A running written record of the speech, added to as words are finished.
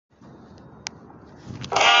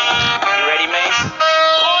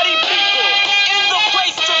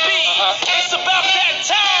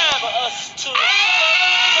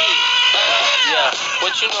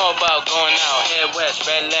what you know about going out? Head west,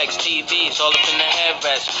 red legs, TVs, all up in the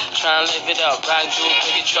headrest. Try and live it up, rock jewel,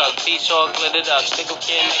 bigger truck, piece all glittered up. Stick a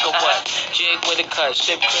kid, nigga, what? Jig with a cut,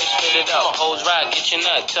 sip crisp, spit it up. Hoes rock, get your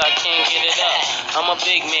nut till I can't get it up. I'm a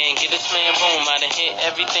big man, get this man room. I done hit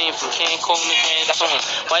everything from Cancun to Grand Tune.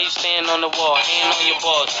 Why you stand on the wall, hand on your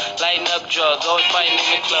balls? Lighting up drugs, always fighting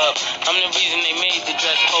in the club. I'm the reason they made the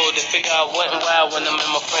dress code. To figure out what and why when I'm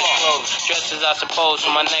in my fresh clothes. Dresses, I suppose,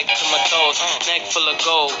 from my neck to my toes. Neck full of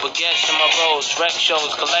gold, baguettes in my rolls. Rec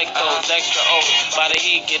shows, collect those, extra O's. By the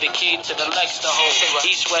heat, get a key to the Lex to hold.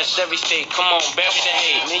 East, west, every state, come on, bury the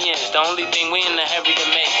hate. Millions, the only thing we in the hurry to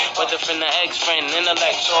make. Whether from the ex-friend,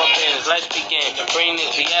 intellect, or biz. Let's begin, bring this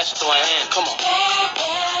BS to an end. Come on. Bad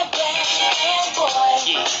boy.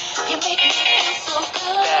 Yeah. You make me feel so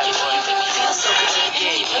good. Bad You boy. make me feel so good.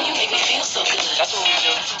 You make me feel so good. That's what we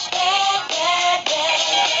do. Bad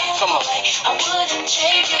Come on. boy. I wouldn't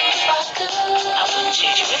change you if I could. I wouldn't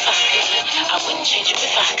change you if I could. I wouldn't change you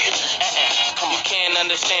if I could. Come on. You can't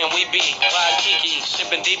understand, we be wild Kiki,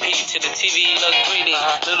 sipping DP to the TV, look greedy.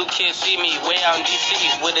 Little kids see me way out in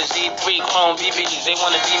DC with a Z3 Chrome BBs. They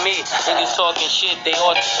wanna be me. Niggas talking shit, they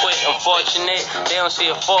ought to quit. Unfortunate, they don't see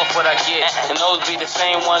a fault what I get. And those be the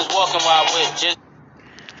same ones walking while I with. Just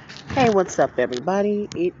Hey, what's up, everybody?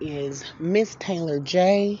 It is Miss Taylor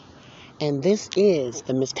J, and this is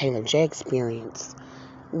the Miss Taylor J Experience.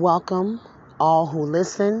 Welcome, all who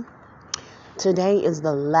listen. Today is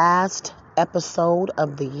the last episode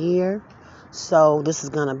of the year, so this is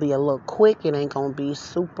going to be a little quick. It ain't going to be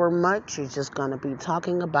super much. It's just going to be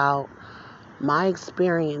talking about my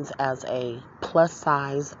experience as a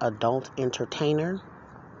plus-size adult entertainer.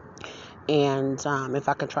 And if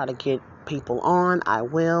I can try to get people on, I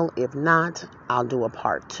will. If not, I'll do a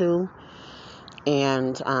part 2.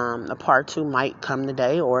 And a part 2 might come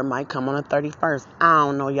today or it might come on the 31st. I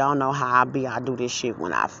don't know. Y'all know how I be. I do this shit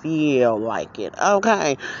when I feel like it.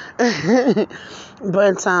 Okay. But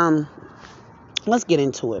let's get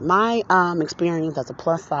into it. My experience as a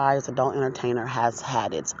plus size adult entertainer has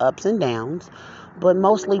had its ups and downs, but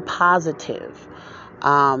mostly positive.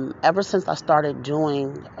 Ever since I started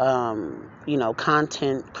doing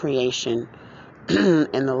content creation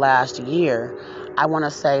in the last year, I want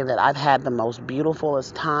to say that I've had the most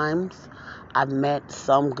beautifulest times. I've met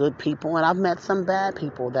some good people and I've met some bad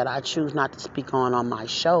people that I choose not to speak on my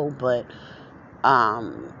show. But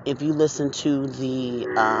if you listen to the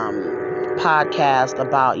podcast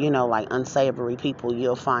about, like unsavory people,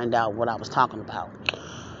 you'll find out what I was talking about.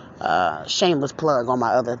 Shameless plug on my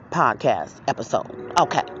other podcast episode.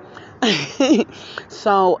 Okay.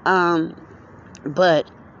 So,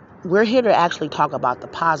 but we're here to actually talk about the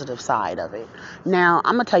positive side of it. Now,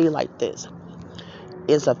 I'm going to tell you like this.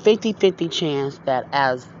 It's a 50-50 chance that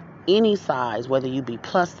as any size, whether you be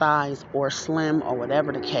plus size or slim or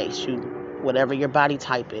whatever the case, whatever your body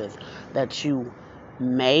type is, that you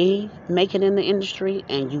may make it in the industry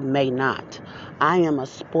and you may not. I am a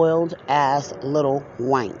spoiled ass little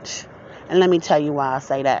wench. And let me tell you why I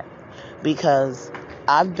say that. Because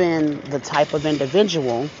I've been the type of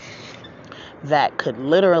individual that could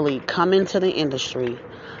literally come into the industry,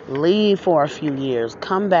 leave for a few years,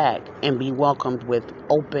 come back, and be welcomed with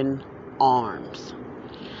open arms.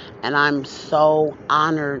 And I'm so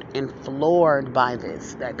honored and floored by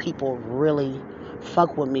this, that people really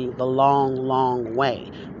fuck with me the long, long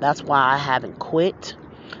way. That's why I haven't quit.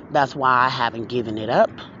 That's why I haven't given it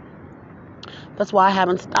up. That's why I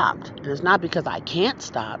haven't stopped. And it's not because I can't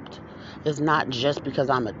stop. It's not just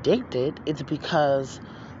because I'm addicted. It's because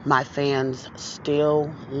my fans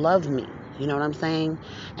still love me. You know what I'm saying?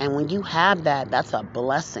 And when you have that, that's a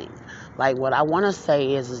blessing. Like, what I want to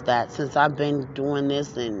say is that since I've been doing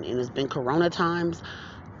this and it's been Corona times,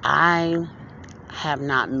 I have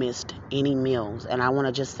not missed any meals. And I want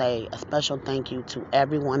to just say a special thank you to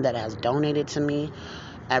everyone that has donated to me,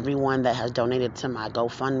 everyone that has donated to my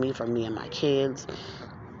GoFundMe for me and my kids.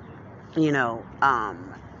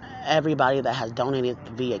 Everybody that has donated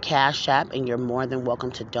via Cash App, and you're more than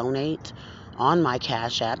welcome to donate on my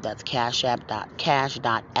Cash App. That's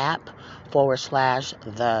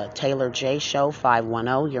cashapp.cash.app/The Taylor J Show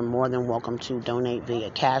 510. You're more than welcome to donate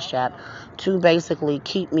via Cash App to basically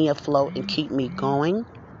keep me afloat and keep me going.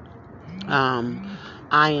 I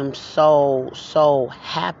am so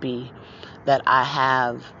happy that I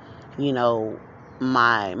have,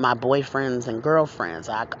 my boyfriends and girlfriends.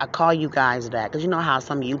 I call you guys that because you know how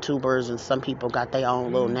some YouTubers and some people got their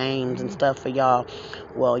own little names and stuff for y'all.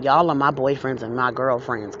 Well, y'all are my boyfriends and my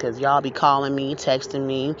girlfriends because y'all be calling me, texting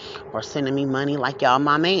me, or sending me money like y'all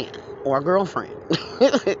my man or girlfriend.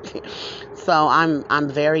 So I'm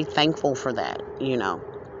very thankful for that,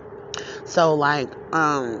 So like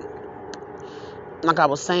I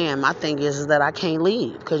was saying, my thing is that I can't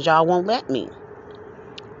leave because y'all won't let me.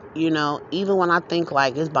 Even when I think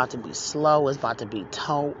like it's about to be slow, it's about to be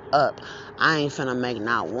towed up, I ain't finna make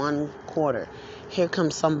not one quarter. Here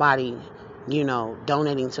comes somebody,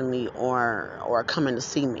 donating to me or coming to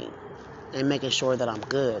see me and making sure that I'm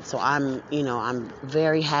good. So I'm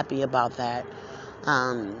very happy about that.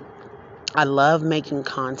 I love making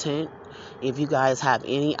content. If you guys have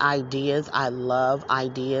any ideas, I love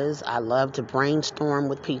ideas. I love to brainstorm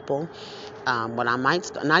with people. What I might,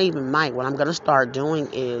 not even might, what I'm going to start doing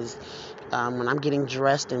is when I'm getting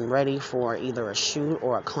dressed and ready for either a shoot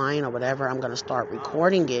or a client or whatever, I'm going to start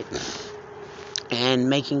recording it and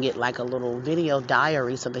making it like a little video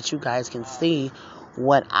diary so that you guys can see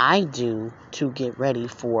what I do to get ready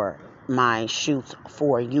for my shoots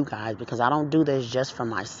for you guys, because I don't do this just for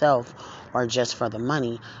myself or just for the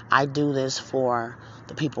money. I do this for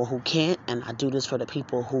the people who can't, and I do this for the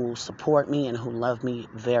people who support me and who love me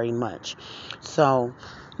very much. So,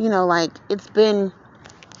 it's been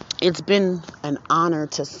an honor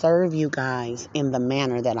to serve you guys in the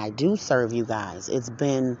manner that I do serve you guys. It's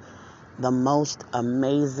been the most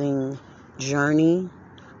amazing journey.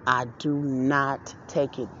 I do not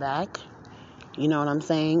take it back. You know what I'm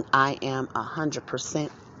saying? I am 100%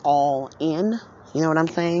 all in. You know what I'm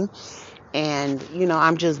saying? And,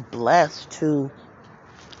 I'm just blessed to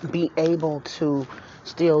be able to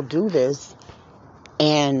still do this.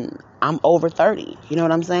 And I'm over 30. You know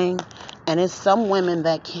what I'm saying? And it's some women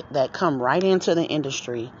that come right into the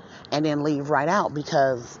industry and then leave right out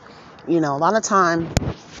because, a lot of time,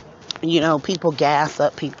 people gas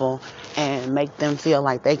up people and make them feel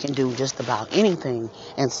like they can do just about anything.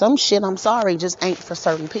 And some shit, I'm sorry, just ain't for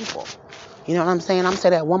certain people. You know what I'm saying? I'm going to say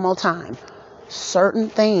that one more time. Certain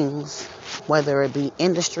things, whether it be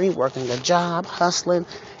industry, working a job, hustling,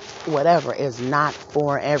 whatever, is not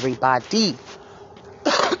for everybody.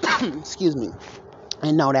 Excuse me.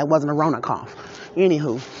 And no, that wasn't a Rona cough.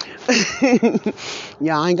 Anywho,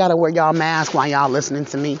 y'all ain't got to wear y'all mask while y'all listening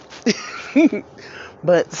to me.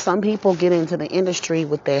 But some people get into the industry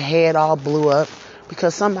with their head all blew up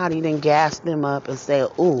because somebody then gassed them up and said,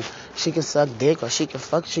 ooh, she can suck dick or she can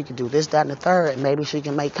fuck, she can do this, that, and the third, and maybe she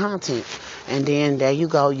can make content. And then there you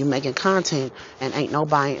go, you making content and ain't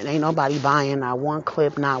nobody buying not one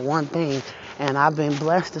clip, not one thing. And I've been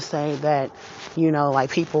blessed to say that,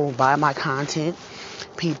 people buy my content.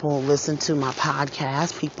 People listen to my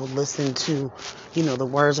podcast. People listen to, the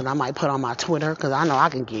words that I might put on my Twitter, because I know I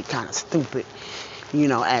can get kind of stupid,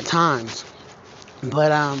 at times.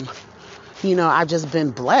 But, I've just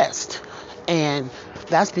been blessed. And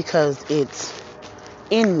that's because it's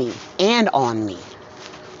in me and on me.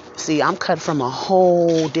 See, I'm cut from a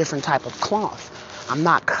whole different type of cloth. I'm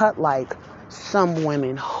not cut like some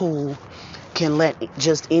women who can let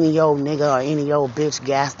just any old nigga or any old bitch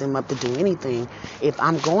gas them up to do anything. If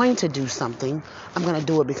I'm going to do something, I'm going to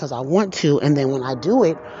do it because I want to. And then when I do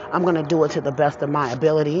it, I'm going to do it to the best of my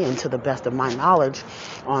ability and to the best of my knowledge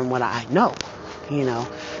on what I know,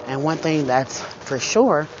 And one thing that's for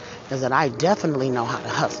sure is that I definitely know how to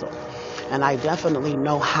hustle. And I definitely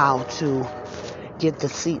know how to get the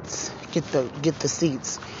seats, get the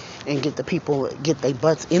seats and get the people, get their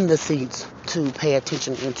butts in the seats to pay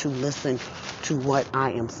attention and to listen to what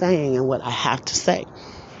I am saying and what I have to say,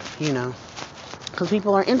 because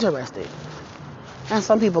people are interested. And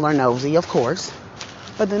some people are nosy, of course,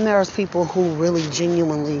 but then there's people who really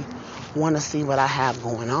genuinely want to see what I have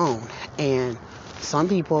going on. And some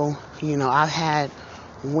people, I've had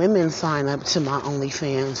women sign up to my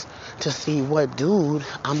OnlyFans to see what dude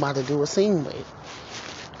I'm about to do a scene with.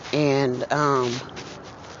 And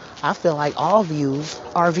I feel like all views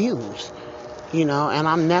are views, and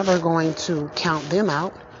I'm never going to count them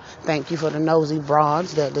out. Thank you for the nosy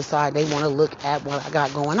broads that decide they want to look at what I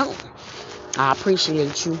got going on. I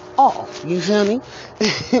appreciate you all. You feel me?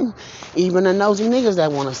 Even the nosy niggas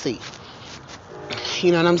that want to see.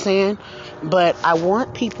 You know what I'm saying? But I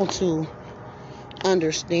want people to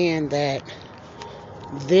understand that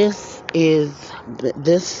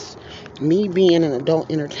me being an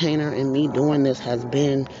adult entertainer and me doing this has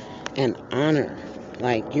been an honor.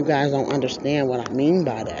 Like, you guys don't understand what I mean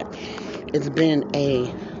by that. It's been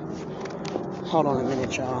hold on a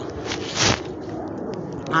minute, y'all.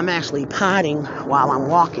 I'm actually potting while I'm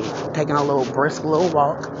walking, taking a little brisk little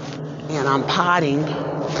walk, and I'm potting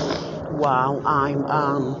while I'm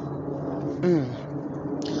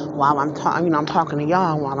I'm talking to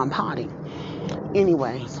y'all while I'm potting.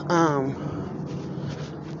 Anyways,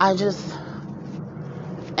 I just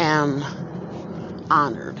am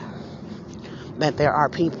honored that there are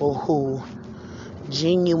people who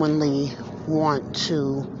genuinely want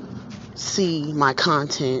to see my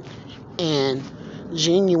content and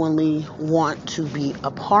genuinely want to be a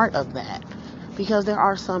part of that. Because there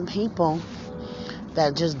are some people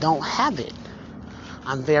that just don't have it.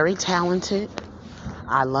 I'm very talented.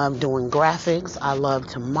 I love doing graphics. I love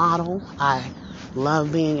to model. I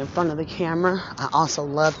love being in front of the camera. I also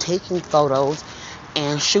love taking photos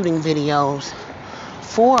and shooting videos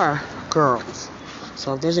for girls.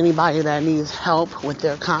 So if there's anybody that needs help with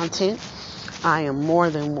their content, I am more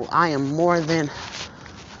than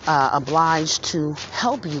obliged to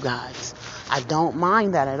help you guys. I don't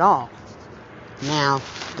mind that at all. Now,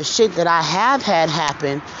 the shit that I have had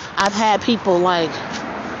happen, I've had people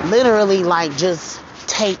literally just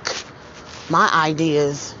take my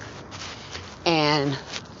ideas and,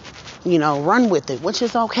 run with it, which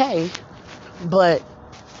is okay. But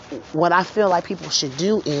what I feel like people should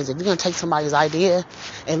do is, if you're going to take somebody's idea,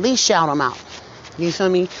 at least shout them out. You feel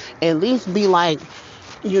me? At least be like,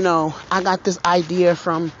 I got this idea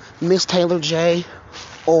from Miss Taylor J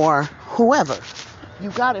or whoever you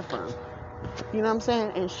got it from. You know what I'm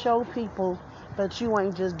saying? And show people that you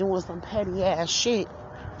ain't just doing some petty ass shit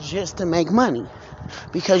just to make money.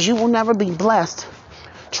 Because you will never be blessed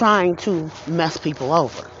trying to mess people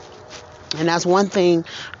over. And that's one thing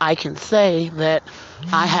I can say that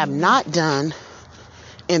I have not done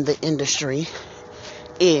in the industry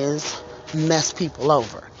is mess people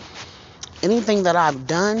over. Anything that I've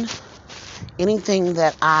done, anything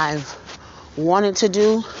that I've wanted to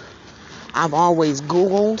do, I've always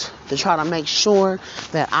Googled to try to make sure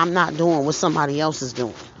that I'm not doing what somebody else is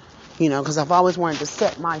doing. Because I've always wanted to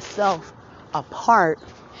set myself apart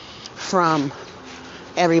from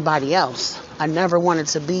everybody else. I never wanted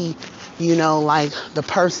to be, the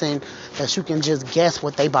person that you can just guess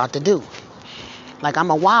what they about to do.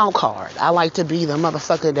 I'm a wild card. I like to be the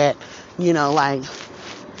motherfucker that,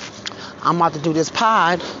 I'm about to do this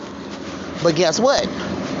pod, but guess what?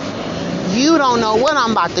 You don't know what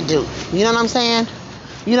I'm about to do. You know what I'm saying?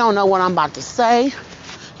 You don't know what I'm about to say.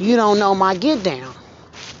 You don't know my get down.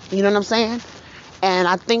 You know what I'm saying? And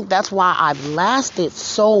I think that's why I've lasted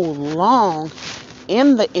so long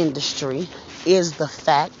in the industry, is the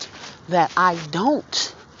fact that I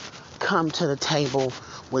don't come to the table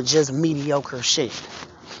with just mediocre shit.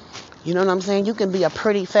 You know what I'm saying? You can be a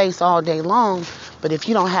pretty face all day long, but if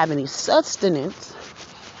you don't have any sustenance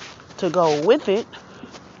to go with it,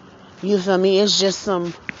 you feel me? It's just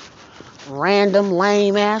some random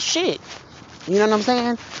lame ass shit. You know what I'm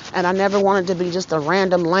saying? And I never wanted to be just a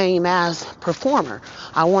random lame ass performer.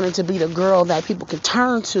 I wanted to be the girl that people can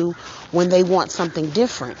turn to when they want something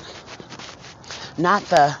different. Not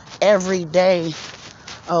the everyday,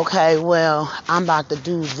 okay, well, I'm about to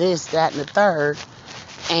do this, that, and the third,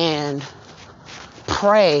 and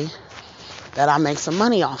pray that I make some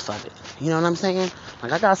money off of it. You know what I'm saying?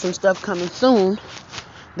 I got some stuff coming soon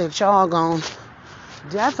that y'all gonna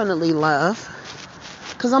definitely love,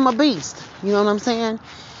 because I'm a beast. You know what I'm saying?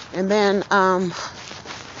 And then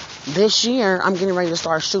this year, I'm getting ready to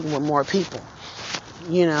start shooting with more people.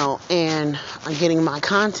 And I'm getting my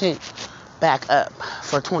content back up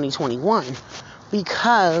for 2021,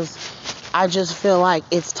 because I just feel like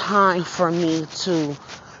it's time for me to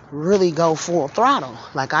really go full throttle.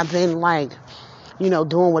 I've been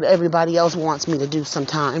doing what everybody else wants me to do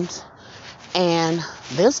sometimes. And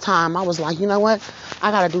this time I was like, you know what?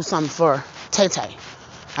 I got to do something for Tay-Tay.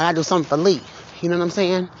 I got to do something for Lee. You know what I'm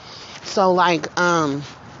saying? So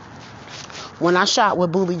when I shot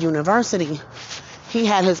with Booby University, he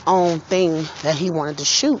had his own thing that he wanted to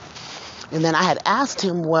shoot. And then I had asked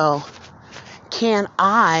him, well, can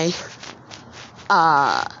I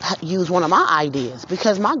use one of my ideas?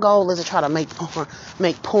 Because my goal is to try to make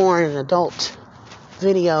porn and adult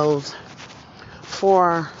videos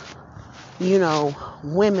for,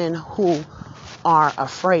 women who are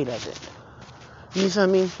afraid of it. You feel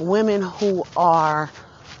me? Women who are,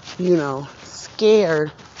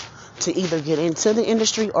 scared to either get into the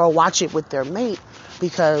industry or watch it with their mate,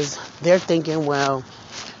 because they're thinking, well,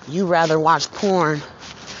 you rather watch porn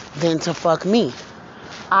than to fuck me.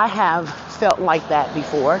 I have felt like that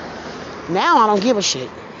before. Now I don't give a shit.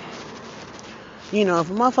 If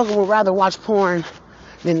a motherfucker would rather watch porn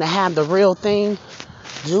than to have the real thing,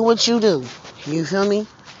 do what you do. You feel me?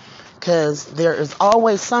 Because there is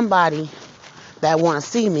always somebody that want to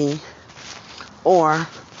see me or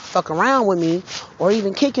fuck around with me or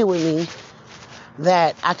even kick it with me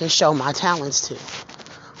that I can show my talents to,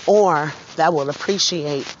 or that will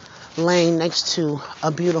appreciate laying next to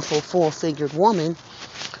a beautiful full-figured woman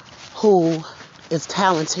who is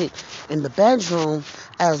talented in the bedroom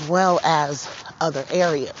as well as other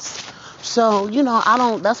areas. So,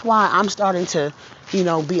 that's why I'm starting to,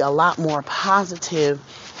 be a lot more positive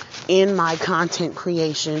in my content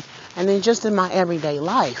creation and then just in my everyday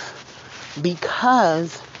life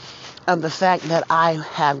because of the fact that I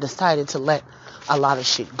have decided to let a lot of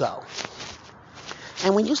shit go.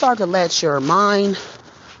 And when you start to let your mind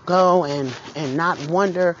go and not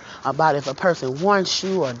wonder about if a person wants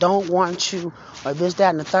you or don't want you or this,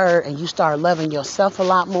 that, and the third, and you start loving yourself a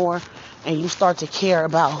lot more and you start to care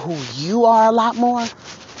about who you are a lot more,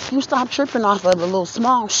 you stop tripping off of the little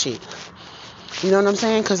small shit. You know what I'm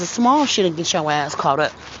saying? Because the small shit will get your ass caught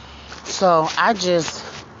up. So I just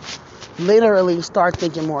literally start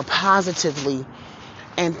thinking more positively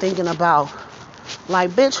and thinking about, like,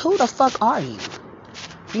 bitch, who the fuck are you?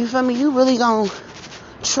 You feel me? You really gonna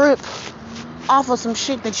trip off of some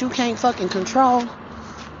shit that you can't fucking control?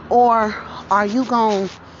 Or are you gonna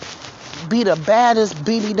be the baddest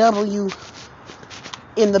BBW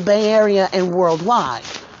in the Bay Area and worldwide?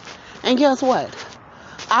 And guess what?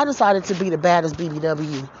 I decided to be the baddest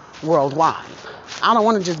BBW worldwide. I don't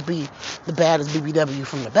want to just be the baddest BBW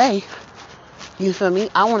from the Bay. You feel me?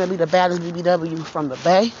 I want to be the baddest BBW from the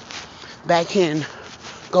Bay. That can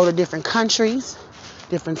go to different countries,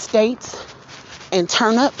 different states, and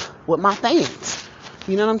turn up with my fans.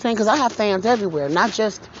 You know what I'm saying? Because I have fans everywhere, not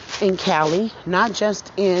just in Cali, not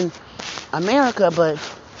just in America, but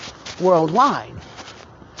worldwide.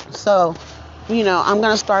 So, I'm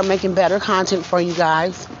going to start making better content for you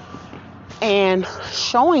guys and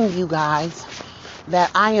showing you guys that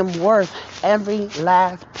I am worth every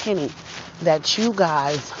last penny that you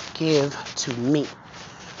guys give to me.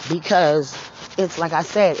 Because it's, like I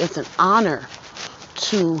said, it's an honor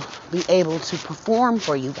to be able to perform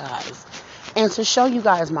for you guys and to show you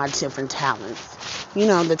guys my different talents.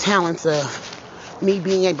 The talents of me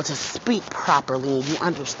being able to speak properly and you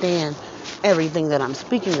understand everything that I'm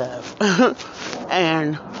speaking of.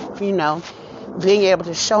 And, being able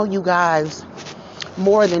to show you guys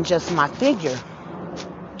more than just my figure.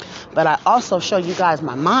 But I also show you guys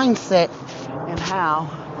my mindset and how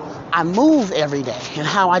I move every day and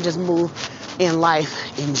how I just move in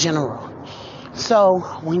life in general. So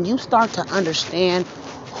when you start to understand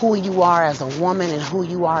who you are as a woman and who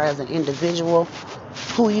you are as an individual,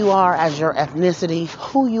 who you are as your ethnicity,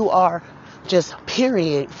 who you are just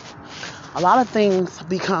period, a lot of things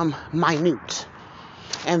become minute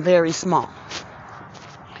and very small.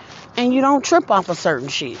 And you don't trip off of certain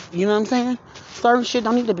shit. You know what I'm saying? Certain shit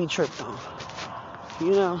don't need to be tripped on.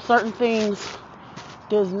 Certain things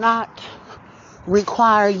does not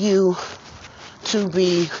require you to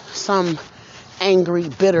be some angry,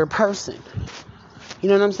 bitter person. You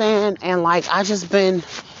know what I'm saying? And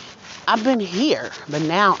I've been here, but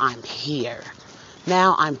now I'm here.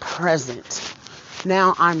 Now I'm present.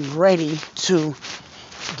 Now I'm ready to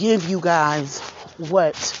give you guys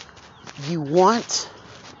what you want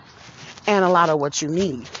and a lot of what you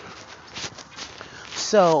need.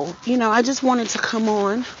 So, I just wanted to come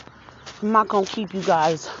on. I'm not going to keep you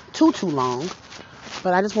guys too long,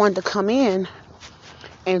 but I just wanted to come in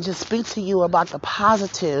and just speak to you about the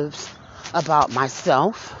positives about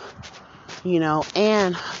myself,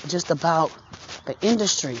 and just about the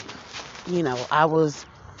industry. I was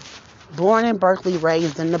born in Berkeley,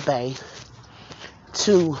 raised in the Bay,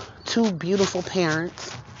 to two beautiful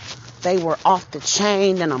parents. They were off the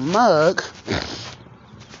chain in a mug,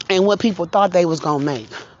 and what people thought they was gonna make.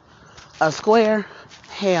 A square?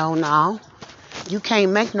 Hell no. You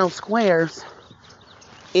can't make no squares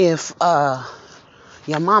if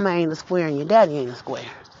your mama ain't a square and your daddy ain't a square.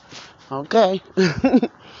 Okay?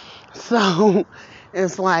 So,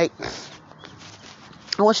 it's like,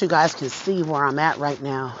 I wish you guys could see where I'm at right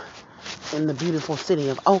now in the beautiful city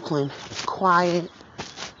of Oakland. It's quiet.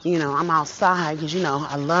 I'm outside because,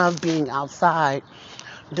 I love being outside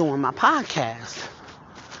doing my podcast.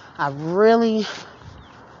 I really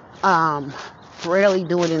rarely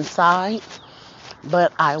do it inside,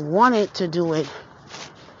 but I wanted to do it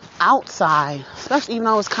outside, especially even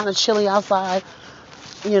though it's kind of chilly outside.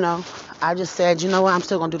 I just said, what, I'm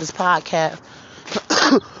still going to do this podcast.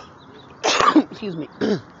 Excuse me.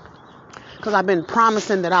 Because I've been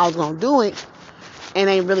promising that I was going to do it and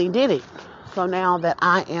ain't really did it. So now that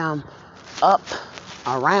I am up,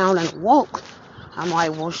 around, and woke, I'm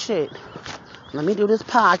like, well, shit. Let me do this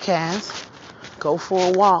podcast, go for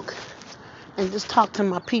a walk, and just talk to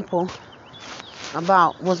my people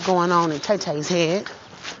about what's going on in Tay-Tay's head.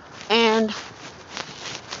 And,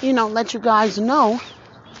 let you guys know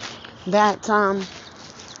that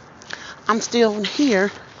I'm still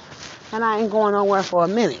here and I ain't going nowhere for a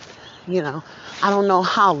minute. I don't know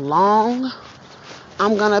how long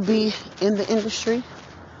I'm going to be in the industry.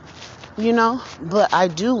 you know. But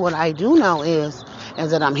what I do know is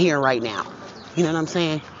that I'm here right now. You know what I'm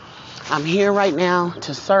saying? I'm here right now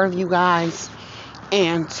to serve you guys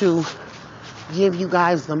and to give you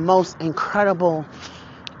guys the most incredible,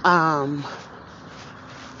 um,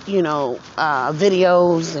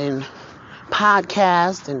 videos and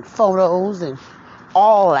podcasts and photos and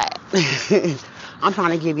all that. I'm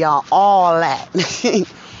trying to give y'all all that.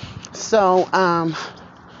 So,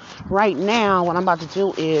 right now, what I'm about to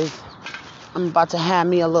do is I'm about to have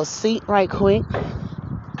me a little seat right quick.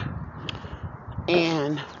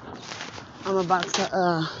 And I'm about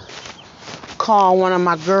to call one of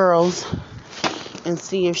my girls and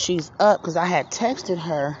see if she's up, because I had texted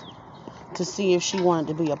her to see if she wanted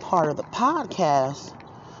to be a part of the podcast,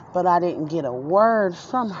 but I didn't get a word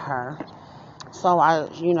from her.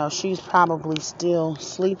 So she's probably still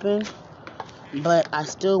sleeping, but I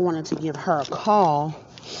still wanted to give her a call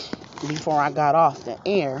before I got off the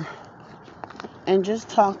air and just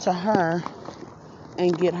talk to her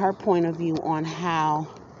and get her point of view on how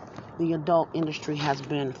the adult industry has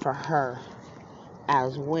been for her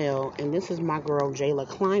as well. And this is my girl, Jayla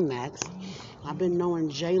Climax. I've been knowing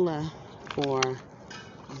Jayla for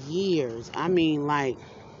years. I mean, like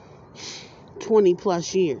 20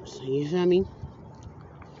 plus years. You feel me?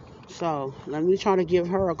 So let me try to give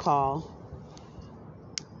her a call.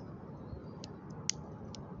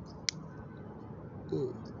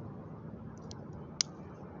 Mm.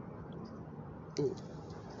 Mm.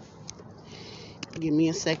 Give me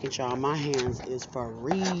a second, y'all. My hands is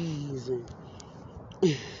freezing.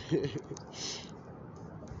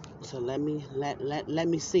 So let me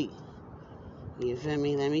see. You feel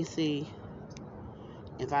me? Let me see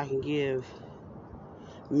if I can give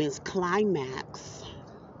Miss Climax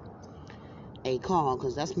a call,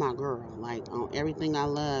 because that's my girl. Like, on everything I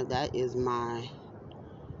love, that is my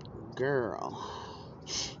girl.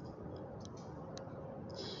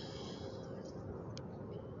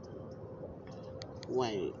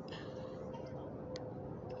 Wait.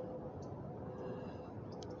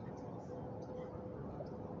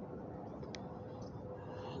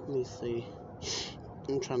 Let me see.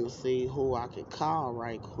 I'm trying to see who I could call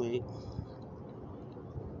right quick,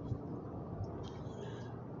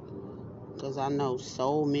 because I know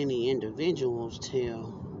so many individuals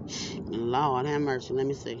till Lord have mercy. Let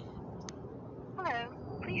me see. Hello.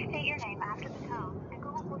 Please state your name after the tone, and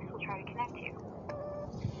Google Voice will try to connect you.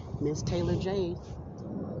 Miss Taylor J.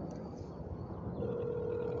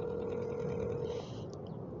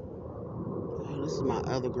 This is my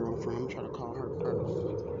other girlfriend. I'm trying to call her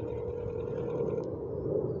first.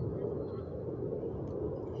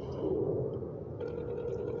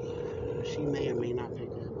 She may or may not pick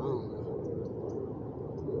up.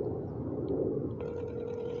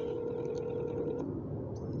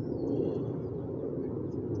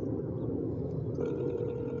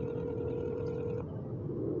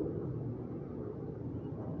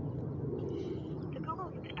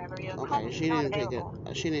 Okay, she didn't pick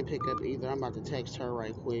up. She didn't pick up either. I'm about to text her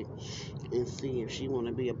right quick and see if she want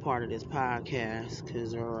to be a part of this podcast,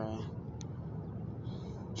 cause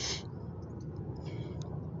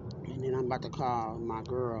and then I'm about to call my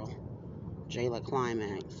girl, Jayla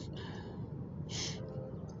Climax.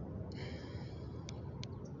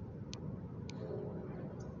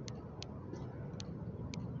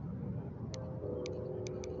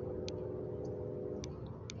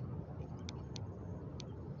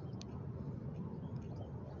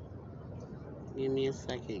 Give me a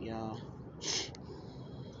second, y'all.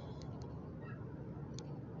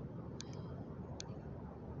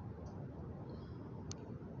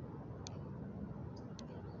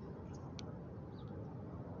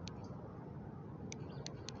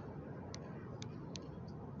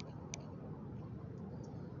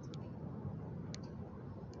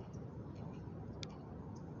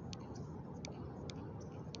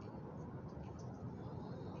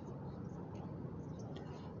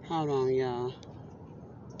 Hold on, y'all.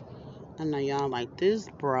 I know y'all like this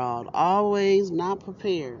broad, always not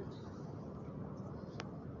prepared.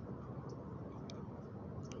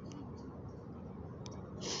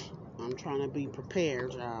 I'm trying to be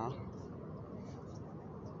prepared, y'all.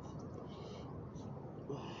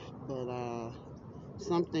 But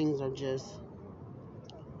some things are just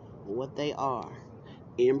what they are.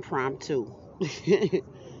 Impromptu.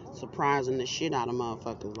 Surprising the shit out of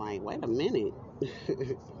motherfuckers. Like, wait a minute.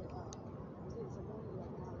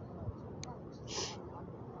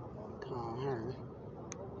 Call her.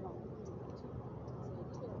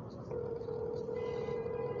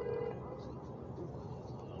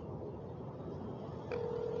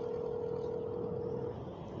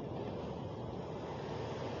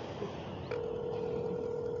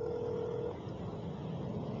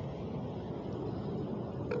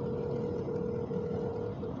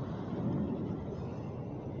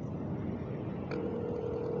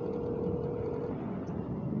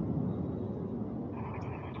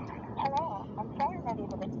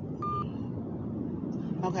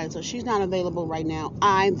 Okay, so she's not available right now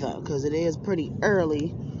either because it is pretty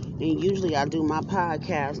early. And usually I do my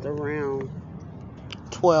podcast around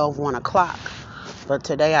 12, 1 o'clock. But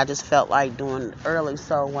today I just felt like doing it early.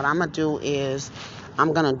 So what I'm going to do is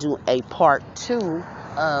I'm going to do a part 2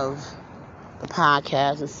 of the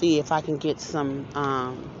podcast and see if I can get some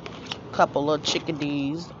couple of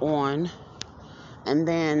chickadees on. And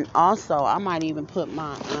then also I might even put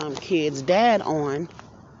my kid's dad on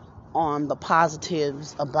the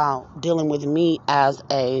positives about dealing with me as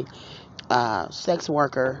a sex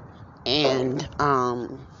worker and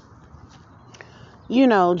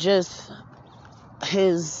just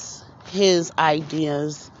his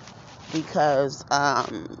ideas, because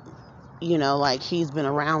like he's been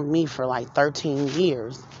around me for like 13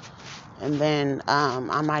 years. And then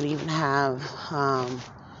I might even have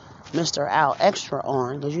Mr. Al Extra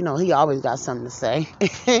on, because he always got something to say.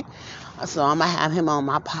 So I'm gonna have him on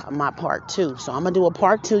my part 2. So I'm gonna do a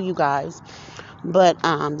part 2, you guys. But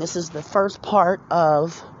this is the first part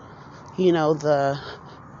of the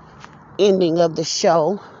ending of the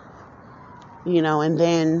show. And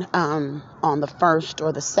then on the 1st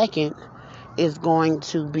or the 2nd is going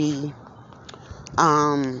to be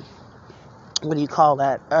what do you call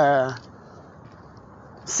that?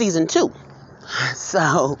 Season 2.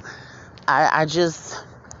 So I just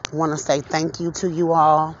want to say thank you to you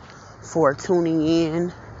all for tuning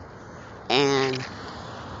in and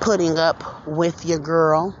putting up with your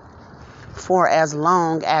girl for as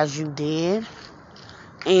long as you did.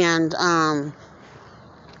 And I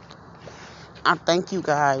thank you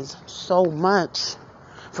guys so much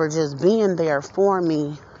for just being there for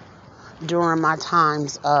me during my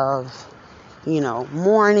times of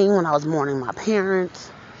mourning, when I was mourning my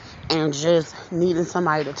parents and just needing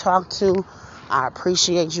somebody to talk to. I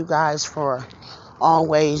appreciate you guys for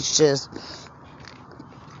always just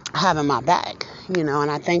having my back, and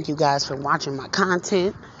I thank you guys for watching my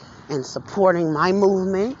content and supporting my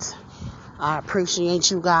movement. I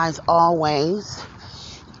appreciate you guys always.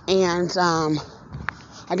 And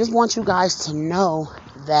I just want you guys to know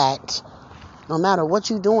that no matter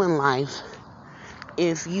what you do in life,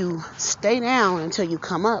 if you stay down until you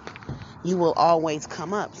come up, you will always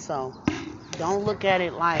come up. So don't look at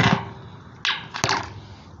it like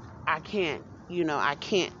I can't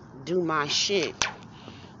do my shit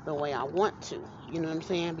the way I want to. You know what I'm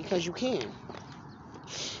saying? Because you can.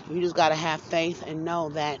 You just got to have faith and know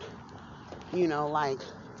that,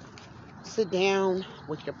 sit down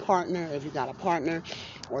with your partner, if you got a partner,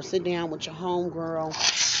 or sit down with your homegirl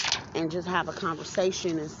and just have a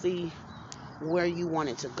conversation and see where you want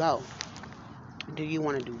it to go. Do you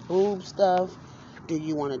want to do boob stuff? Do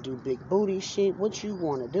you want to do big booty shit? What you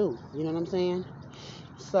want to do? You know what I'm saying?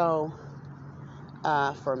 So,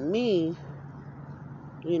 for me,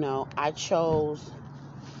 I chose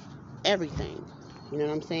everything. You know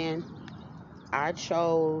what I'm saying? I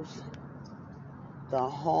chose the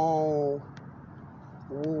whole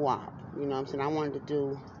woo-wop. You know what I'm saying? I wanted to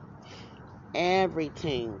do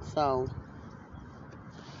everything. So,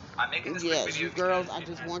 yes, you girls, I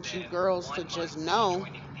just want you girls to just know.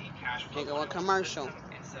 They go a commercial.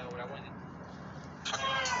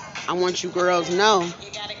 I want you girls to know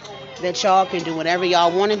that y'all can do whatever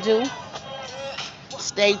y'all want to do.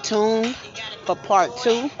 Stay tuned for part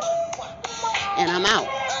 2. And I'm out.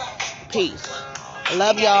 Peace. I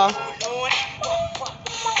love y'all.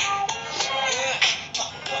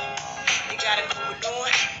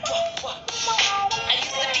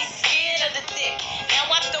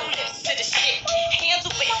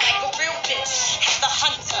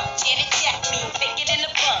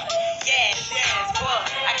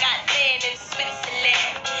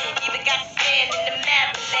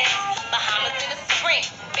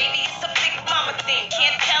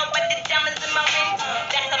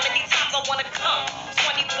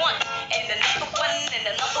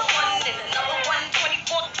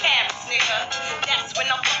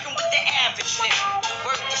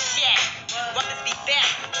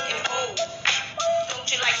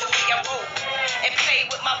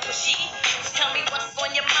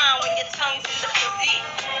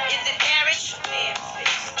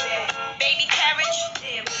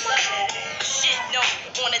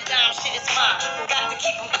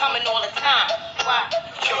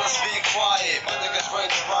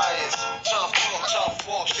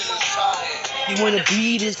 You wanna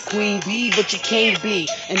be this queen bee, but you can't be,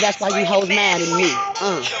 and that's why you hoes mad at me.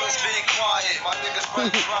 Killers being quiet, my niggas run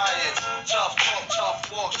riot. Tough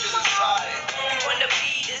walk, still inside. You wanna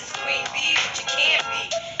be this queen bee, but you can't be.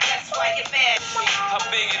 That's why you're mad at me. How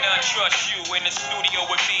big and I trust you in the studio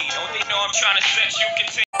with me? Don't they know I'm trying to set you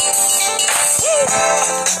contain?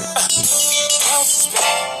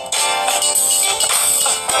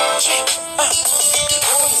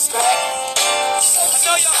 back. I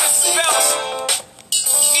know y'all miss the bounce.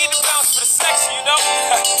 Need the bounce for the section, you know?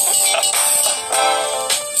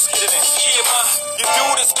 Just get it in. Yeah, ma, your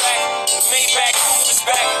dude is back. Maybach roof is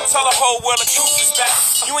back. Tell the whole world the truth is back.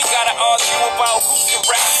 You ain't gotta argue about who can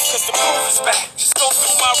rap, cause the proof is back. Just go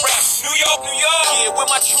through my rap. New York, New York. Yeah, where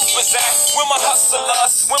my troopers at? Where my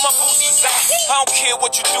hustlers? Where my boosters at? I don't care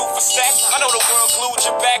what you do for stats. I know the world glued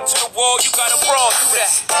your back to the wall. You gotta brawl through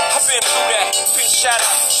that. I've been through that. Been shot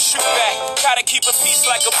at. Shoot back. Gotta keep a peace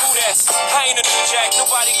like a boot ass. I ain't a new jack.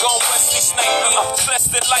 Nobody gon' Wesley snipe me. Less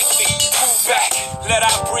than like me. Move back. Let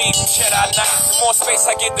I breathe. Jedi Knight. The more space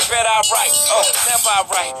I get, the better I write. Never I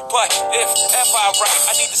write. But if ever I write,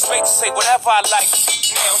 I need the space to say whatever I like.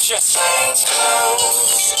 Now just change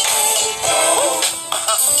clothes.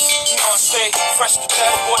 You know I stay fresh to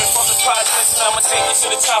death, water from the projects, and I'ma take you to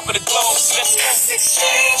the top of the globe. Let's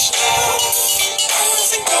exchange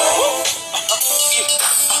clothes and go.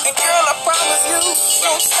 And girl, I promise you,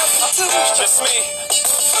 no substitute. Just me.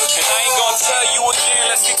 And I ain't gonna tell you again,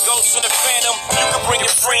 let's get ghosts in the phantom. You can bring a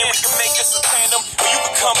friend, we can make this a tandem. Or you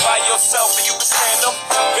can come by yourself and you can stand them.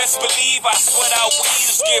 Best believe I sweat out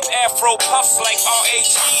weaves, give afro puffs like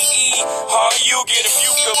R-H-E-E. How you get if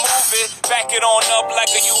you can move it, back it on up like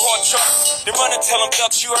a U-Haul truck. Then run and tell them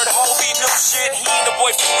ducks you heard Hobie new shit. He and the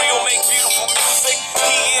boy for real make beautiful music.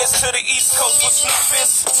 He is to the East Coast with Snoop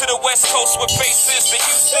is, to the West Coast with Faces to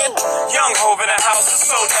Houston. Young Hov in the house, it's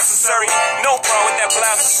so necessary. No bra with that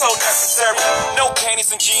blouse, it's so necessary. No panties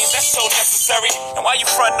and jeans, that's so necessary. And why you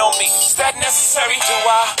frontin' on me? Is that necessary? Do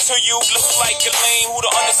I? So you look like a lame who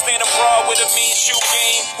don't understand a bra with a mean shoe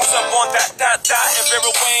game. Who's up on that and very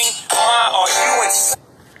wing? Are you insane?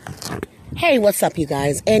 Hey, what's up, you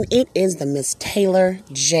guys? And it is the Miss Taylor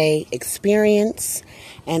J Experience,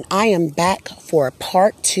 and I am back for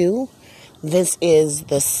part 2. This is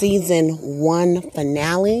the season 1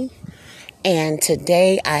 finale, and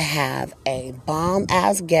today I have a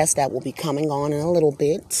bomb-ass guest that will be coming on in a little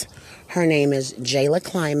bit. Her name is Jayla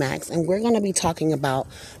Climax, and we're going to be talking about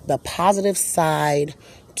the positive side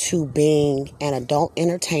to being an adult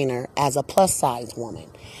entertainer as a plus-size woman.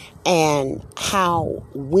 And how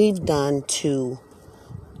we've done to,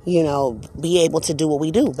 be able to do what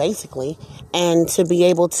we do, basically. And to be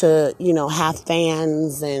able to, have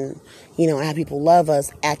fans and, have people love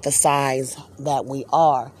us at the size that we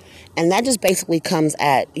are. And that just basically comes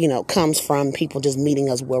from people just meeting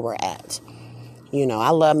us where we're at. I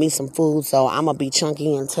love me some food, so I'm going to be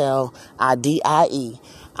chunky until I die.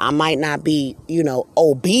 I might not be,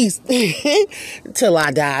 obese till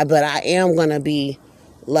I die, but I am going to be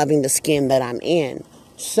loving the skin that I'm in.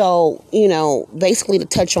 So, basically to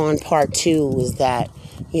touch on part 2 is that,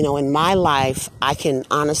 in my life, I can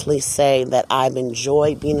honestly say that I've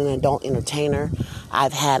enjoyed being an adult entertainer.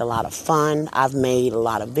 I've had a lot of fun. I've made a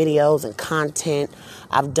lot of videos and content.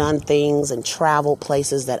 I've done things and traveled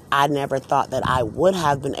places that I never thought that I would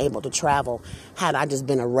have been able to travel had I just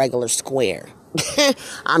been a regular square.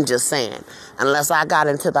 I'm just saying. Unless I got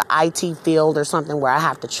into the IT field or something where I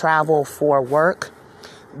have to travel for work,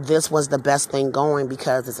 this was the best thing going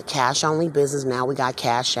because it's a cash-only business. Now we got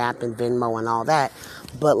Cash App and Venmo and all that.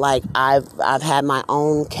 But I've had my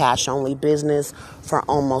own cash-only business for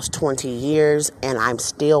almost 20 years, and I'm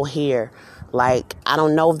still here. I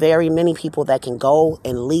don't know very many people that can go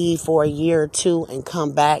and leave for a year or two and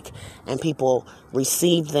come back and people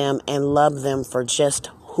receive them and love them for just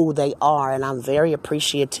who they are. And I'm very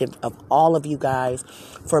appreciative of all of you guys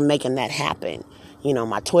for making that happen.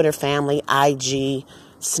 My Twitter family, IG,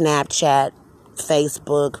 Snapchat,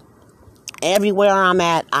 Facebook, everywhere I'm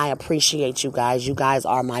at, I appreciate you guys. You guys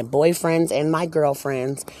are my boyfriends and my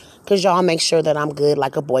girlfriends because y'all make sure that I'm good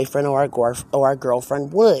like a boyfriend or a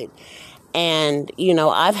girlfriend would. And,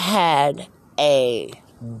 I've had a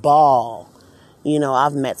ball.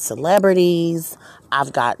 I've met celebrities.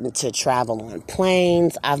 I've gotten to travel on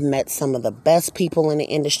planes. I've met some of the best people in the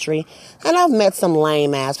industry. And I've met some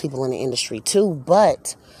lame-ass people in the industry too.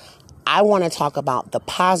 But I want to talk about the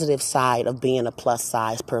positive side of being a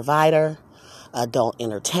plus-size provider, adult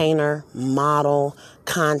entertainer, model,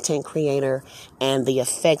 content creator, and the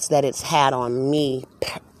effects that it's had on me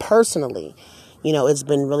personally. It's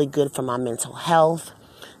been really good for my mental health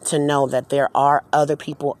to know that there are other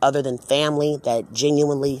people other than family that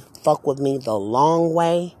genuinely fuck with me the long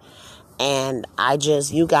way. And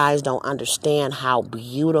you guys don't understand how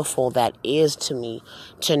beautiful that is to me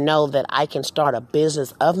to know that I can start a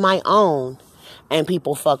business of my own and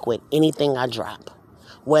people fuck with anything I drop.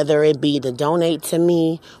 Whether it be to donate to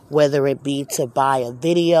me, whether it be to buy a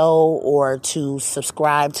video or to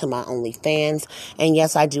subscribe to my OnlyFans. And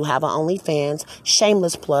yes, I do have an OnlyFans.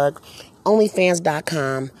 Shameless plug.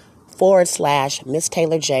 onlyfans.com/Miss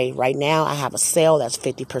Taylor J. Right now, I have a sale that's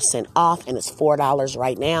 50% off, and it's $4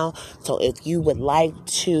 right now. So if you would like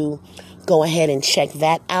to go ahead and check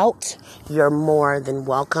that out, you're more than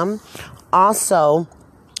welcome. Also,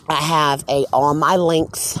 I have a All My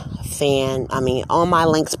Links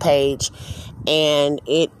page, and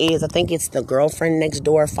it is, I think it's the Girlfriend Next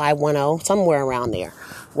Door 510, somewhere around there.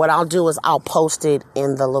 What I'll do is I'll post it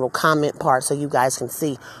in the little comment part so you guys can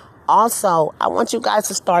see. Also, I want you guys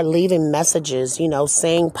to start leaving messages,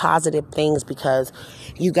 saying positive things, because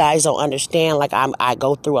you guys don't understand. Like, I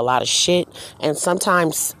go through a lot of shit, and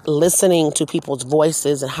sometimes listening to people's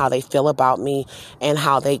voices and how they feel about me and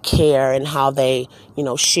how they care and how they,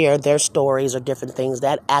 share their stories or different things,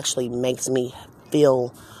 that actually makes me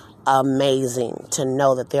feel amazing to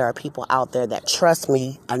know that there are people out there that trust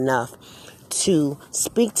me enough to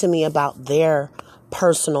speak to me about their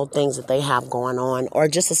personal things that they have going on, or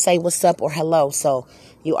just to say what's up or hello. So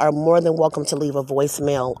you are more than welcome to leave a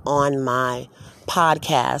voicemail on my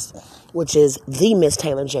podcast, which is the Miss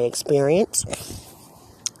Taylor J Experience.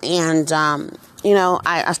 And,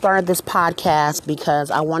 I started this podcast because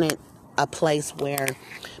I wanted a place where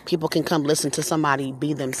people can come listen to somebody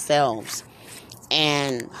be themselves.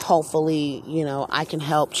 And hopefully, I can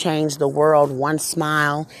help change the world one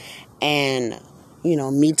smile and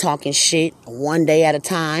me talking shit one day at a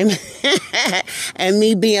time and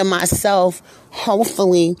me being myself.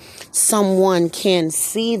 Hopefully someone can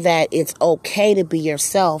see that it's okay to be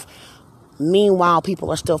yourself. Meanwhile,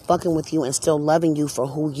 people are still fucking with you and still loving you for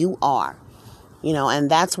who you are. And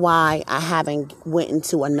that's why I haven't went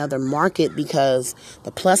into another market, because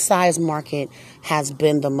the plus size market has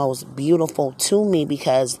been the most beautiful to me,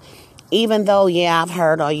 because even though, I've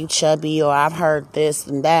heard, are you chubby, or I've heard this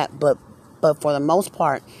and that, but for the most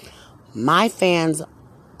part, my fans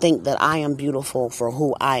think that I am beautiful for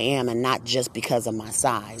who I am and not just because of my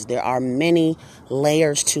size. There are many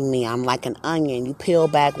layers to me. I'm like an onion. You peel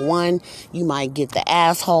back one, you might get the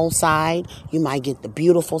asshole side. You might get the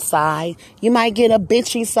beautiful side. You might get a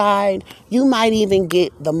bitchy side. You might even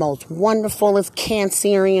get the most wonderfulest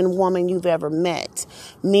Cancerian woman you've ever met.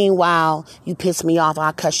 Meanwhile, you piss me off,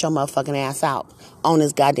 I'll cuss your motherfucking ass out on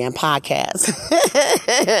this goddamn podcast.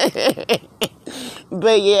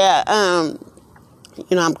 But yeah, I'm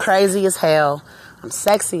crazy as hell, I'm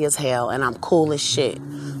sexy as hell, and I'm cool as shit.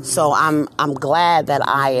 So I'm glad that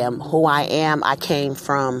I am who I am. I came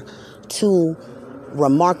from two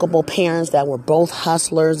remarkable parents that were both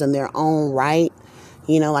hustlers in their own right.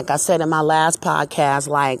 Like I said in my last podcast,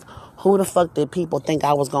 like, who the fuck did people think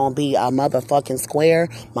I was going to be? A motherfucking square.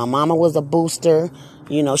 My mama was a booster.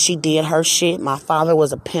 She did her shit. My father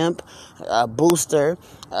was a pimp, a booster,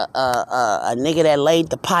 a nigga that laid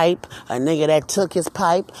the pipe, a nigga that took his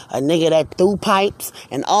pipe, a nigga that threw pipes,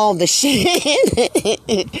 and all the shit.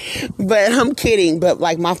 But I'm kidding. But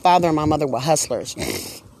like, my father and my mother were hustlers,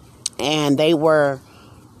 and they were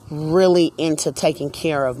really into taking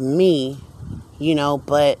care of me,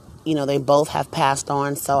 but they both have passed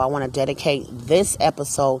on. So I want to dedicate this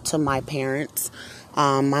episode to my parents.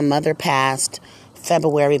 My mother passed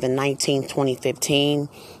February the 19th, 2015.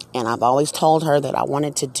 And I've always told her that I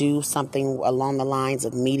wanted to do something along the lines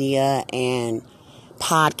of media and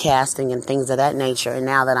podcasting and things of that nature. And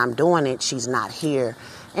now that I'm doing it, she's not here.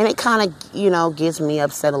 And it kind of, gets me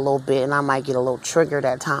upset a little bit, and I might get a little triggered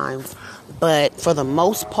at times. But for the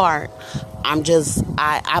most part,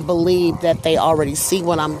 I believe that they already see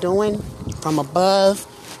what I'm doing from above.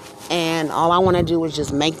 And all I want to do is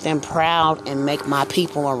just make them proud and make my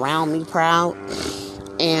people around me proud.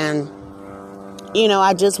 And,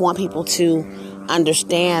 I just want people to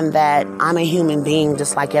understand that I'm a human being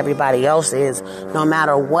just like everybody else is. No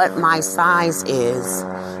matter what my size is,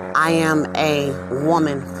 I am a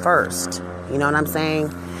woman first. You know what I'm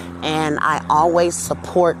saying? And I always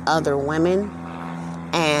support other women.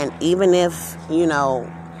 And even if,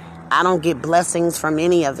 I don't get blessings from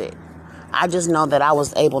any of it, I just know that I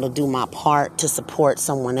was able to do my part to support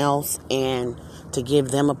someone else and to give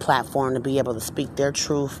them a platform to be able to speak their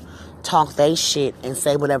truth, talk their shit, and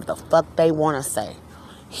say whatever the fuck they want to say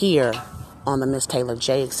here on the Miss Taylor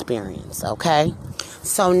J Experience, okay?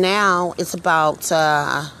 So now it's about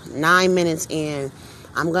 9 minutes in.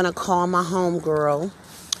 I'm going to call my homegirl,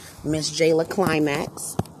 Miss Jayla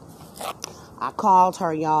Climax. I called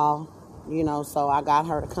her, y'all, so I got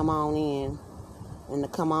her to come on in and to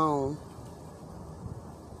come on.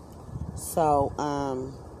 So,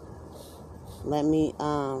 let me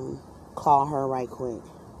call her right quick.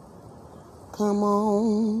 Come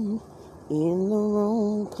on in the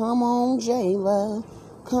room. Come on, Jayla.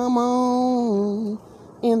 Come on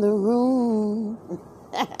in the room.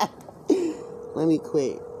 Let me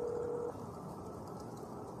quit.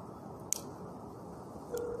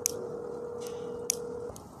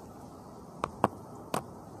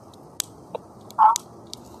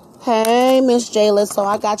 Hey, Miss Jayla. So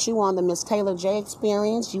I got you on the Miss Taylor J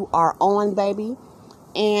Experience. You are on, baby.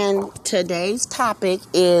 And today's topic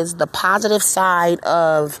is the positive side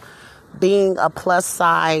of being a plus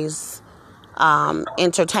size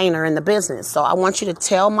entertainer in the business. So I want you to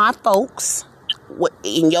tell my folks,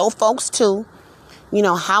 and your folks too,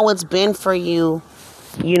 how it's been for you,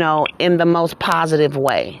 in the most positive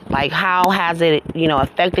way. Like, how has it,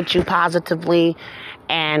 affected you positively,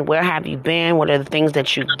 and where have you been? What are the things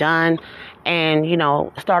that you've done? And,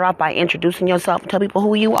 start off by introducing yourself and tell people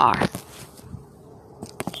who you are.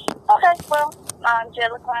 Okay, well, I'm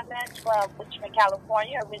Jayla Clements from Richmond,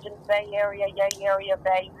 California, original Bay Area,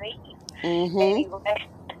 baby. Anyway,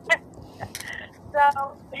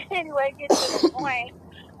 get to the point.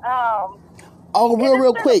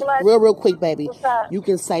 Real quick, baby. You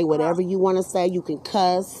can say whatever you want to say. You can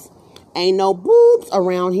cuss. Ain't no boobs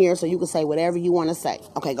around here, so you can say whatever you want to say.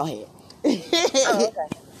 Okay, go ahead. Okay.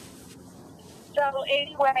 So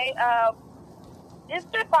anyway, it's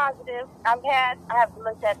been positive. I have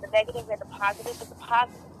looked at the negative and the positive. But the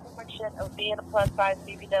positive portion of being a plus size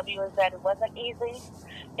BBW is that it wasn't easy.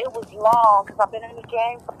 It was long because I've been in the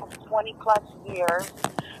game for 20 plus years,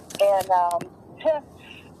 and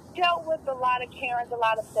dealt with a lot of Karens, a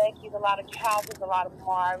lot of Beckys, a lot of Calvins, a lot of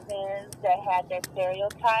Marvins that had their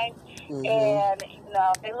stereotype. Mm-hmm. And,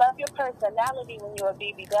 they love your personality when you're a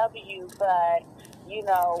BBW, but,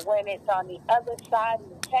 when it's on the other side of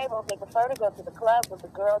the table, they prefer to go to the club with the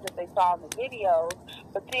girl that they saw in the videos.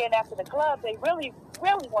 But then after the club, they really,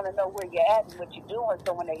 really want to know where you're at and what you're doing.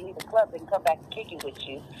 So when they leave the club, they can come back and kick it with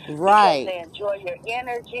you. Right. Because they enjoy your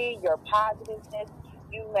energy, your positiveness.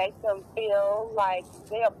 You make them feel like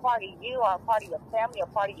they're a part of you, or a part of your family, a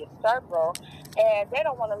part of your circle, and they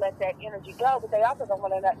don't want to let that energy go, but they also don't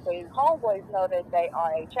want to let their homeboys know that they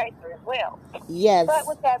are a chaser as well. Yes. But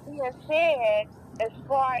with that being said, as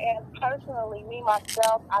far as personally, me,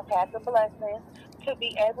 myself, I've had the blessing to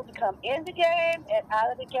be able to come in the game and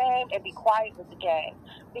out of the game and be quiet with the game.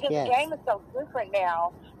 Because the game is so different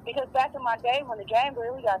now. Because back in my day when the game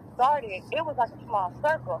really got started, it was like a small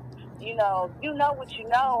circle. You know what you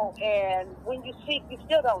know, and when you seek, you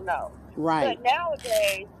still don't know. Right. But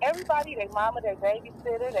nowadays, everybody, their mama, their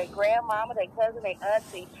babysitter, their grandmama, their cousin, their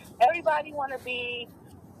auntie, everybody want to be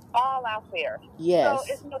all out there. Yes.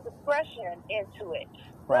 So it's no discretion into it.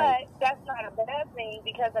 Right. But that's not a bad thing,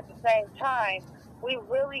 because at the same time, we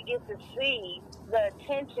really get to see the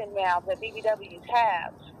attention now that BBWs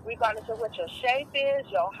have, regardless of what your shape is,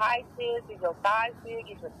 your height is your thighs big,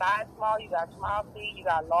 is your thighs small, you got small feet, you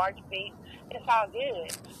got large feet. It's all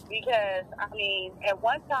good. Because, at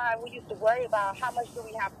one time, we used to worry about how much do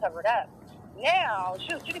we have covered up. Now,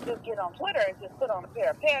 shoot, you can just get on Twitter and just put on a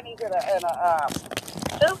pair of panties and a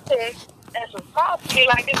toothpick and some sauce, be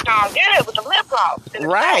like, it's all good with the lip gloss.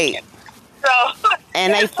 Right. So,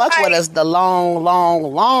 and they fuck with us the long, long,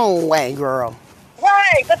 long way, girl.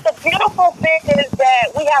 Right, but the beautiful thing is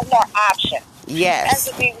that we have more options. Yes. As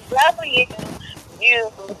a BBW,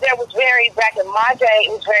 there was back in my day,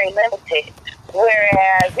 it was very limited.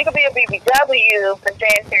 Whereas you could be a BBW, but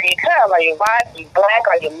then here you come. Are you white? Are you black?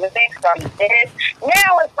 Are you mixed? Are you this?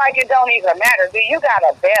 Now it's like it don't even matter. Do you got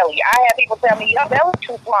a belly? I had people tell me, your belly's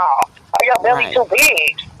too small. Or your belly too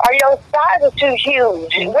big. Or your thighs are too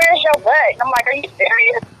huge. Where's your butt? And I'm like, are you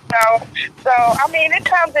serious? So it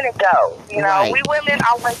comes and it goes. Right. We women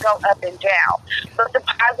always go up and down. But the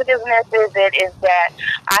positiveness is that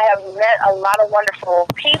I have met a lot of wonderful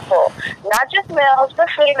people, not just males, but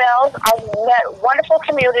females. I've met wonderful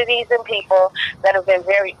communities and people that have been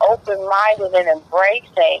very open-minded and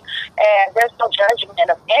embracing, and there's no judgment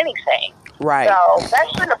of anything. Right. So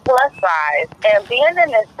that's been a plus side. And being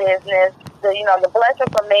in this business, the blessing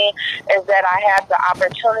for me is that I have the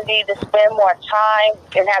opportunity to spend more time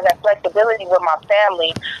and have that flexibility with my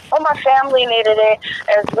family. But my family needed it,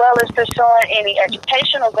 as well as pursuing any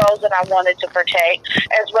educational goals that I wanted to partake,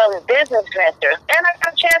 as well as business ventures. And I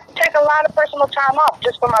got a chance to take a lot of personal time off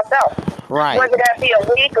just for myself. Right. Whether that be a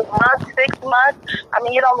week, a month, 6 months.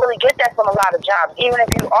 You don't really get that from a lot of jobs. Even if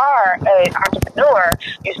you are an entrepreneur,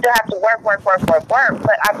 you still have to work.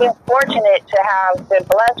 But I've been fortunate to have been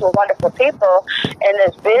blessed with wonderful people in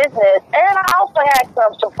this business. And I also had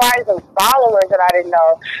some surprising followers that I didn't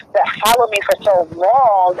know that followed me for so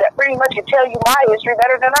long that pretty much could tell you my history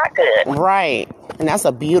better than I could. Right. And that's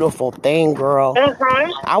a beautiful thing, girl.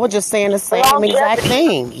 Mm-hmm. I was just saying the same exact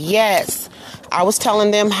thing. Yes. I was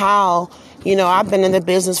telling them how, You know, I've been in the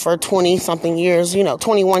business for 20-something years,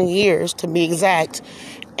 21 years to be exact,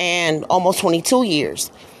 and almost 22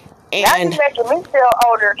 years. Now you And making me feel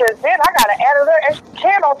older, because then I got to add a little extra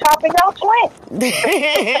 10 on top of your 20.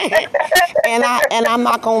 and I'm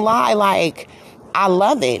not gonna lie, like, I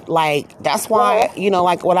love it. Like, that's why,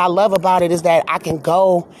 like, what I love about it is that I can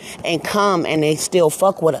go and come and they still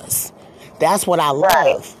fuck with us. That's what I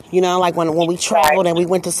love. Right. Like when we traveled and we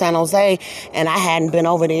went to San Jose and I hadn't been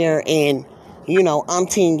over there in,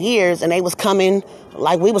 umpteen years, and they was coming,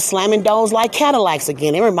 like, we was slamming doors like Cadillacs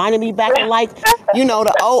again. It reminded me back of, like,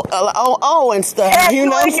 the O and stuff. Had You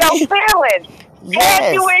know what I'm saying? your feelings. Yes.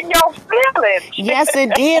 Had you in your feelings. Yes,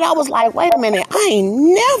 it did. I was like, wait a minute, I ain't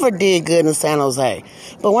never did good in San Jose.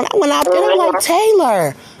 But when I went out there, they were like,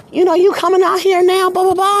 Taylor, you coming out here now, blah,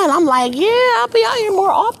 blah, blah. And I'm like, yeah, I'll be out here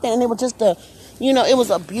more often. And it was just it was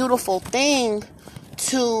a beautiful thing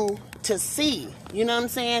to see. You know what I'm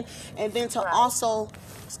saying? And then to also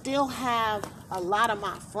still have a lot of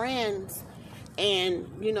my friends and,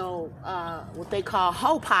 what they call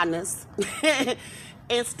hoe partners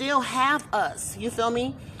and still have us. You feel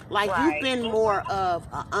me? Like, you've been more of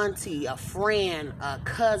an auntie, a friend, a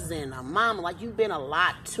cousin, a mama. Like, you've been a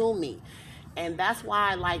lot to me. And that's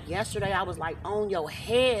why, like, yesterday I was, like, on your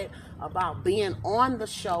head about being on the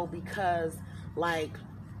show because, like,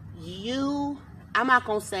 I'm not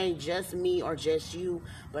going to say just me or just you,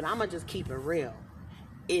 but I'm going to just keep it real.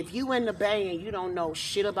 If you in the Bay and you don't know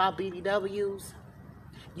shit about BBWs,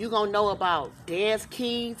 you going to know about Dez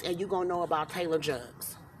Keys and you going to know about Taylor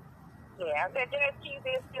Jugs. Yeah, Dez Keys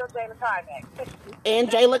is still Jayla Climax. And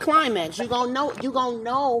Jayla Climax. You going to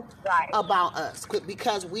know about us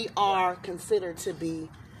because we are considered to be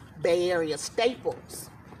Bay Area staples.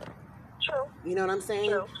 True. You know what I'm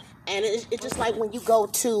saying? True. And it's just like when you go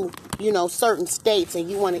to, certain states and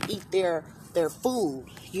you want to eat their food,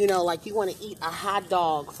 like you want to eat a hot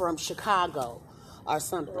dog from Chicago or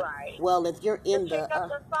something. Right. Well, if you're in the... pick up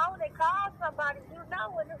the phone and call somebody,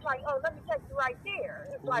 and it's like, oh, let me take you right there.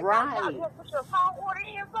 It's like, right. Oh, you want to put your phone order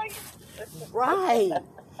in for you? Right.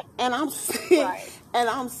 And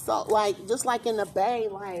I'm so, like, just like in the Bay,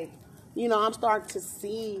 like, I'm starting to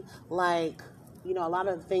see, like, a lot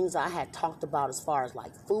of the things I had talked about as far as,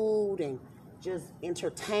 like, food and just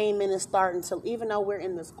entertainment is starting to, even though we're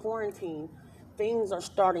in this quarantine, things are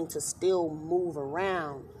starting to still move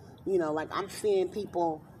around. Like, I'm seeing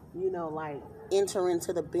people, like, enter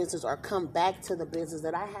into the business or come back to the business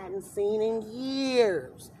that I hadn't seen in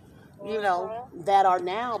years, that are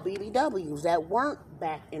now BBWs that weren't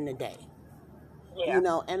back in the day.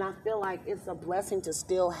 Yeah. And I feel like it's a blessing to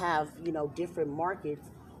still have, different markets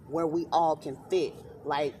where we all can fit.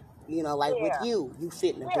 Like, with you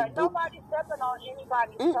fit in a big group. Nobody's stepping on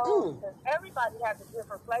anybody's toes because everybody has a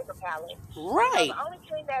different flavor palette. Right. So the only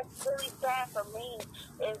thing that's really sad for me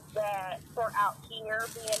is that for out here,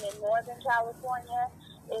 being in Northern California,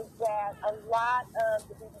 is that a lot of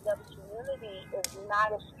the BBW community is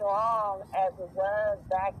not as strong as it was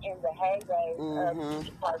back in the heyday of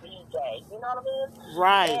DJ. You know what I mean?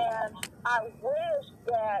 Right. And I wish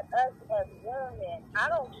that us as women, I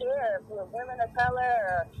don't care if we're women of color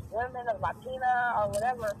or women of Latina or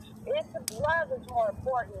whatever, if the blood is more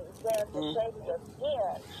important than the shade of your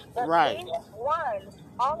skin. But each one,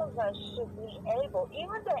 all of us should be able,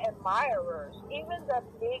 even the admirers, even the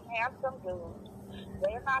big handsome dudes,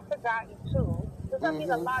 they're not forgotten too. Because I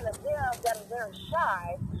mean, a lot of them that are very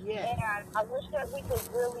shy. Yes. And I wish that we could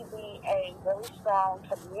really be a really strong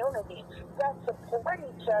community that support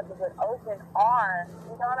each other with open arms.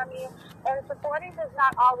 You know what I mean? And supporting does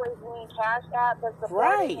not always mean cash out, but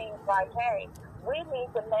supporting means like, hey, we need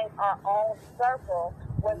to make our own circle,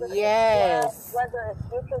 whether it's whether it's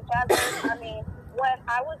different gatherings. I mean, when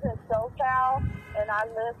I was in SoCal and I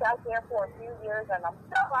lived out there for a few years, and I'm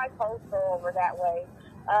still bi-coastal over that way,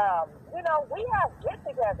 we have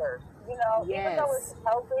get-togethers. Even though it's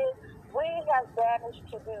COVID, we have managed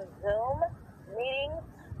to do Zoom meetings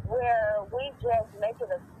where we just make it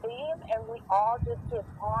a theme and we all just get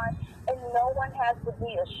on, and no one has to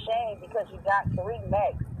be ashamed because you got 3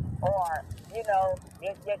 legs or,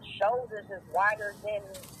 your shoulders is wider than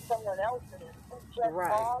someone else's. It's just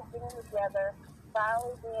all getting together,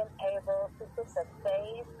 finally being able to put the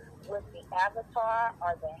face with the avatar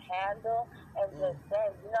or the handle and just say,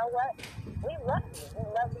 you know what? We love you. We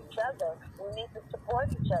love each other. We need to support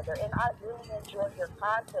each other. And I really enjoy your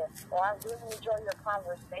content, or I really enjoy your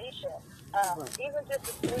conversation. Even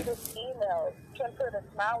just the sweetest emails can put a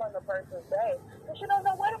smile on the person's face because you don't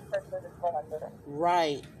know what a person is going through.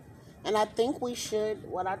 Right. And what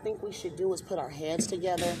I think we should do is put our heads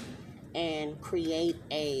together and create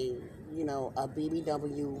a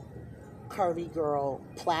BBW curvy girl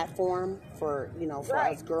platform for, for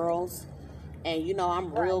Right. us girls. And,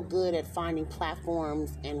 I'm real good at finding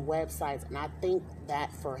platforms and websites. And I think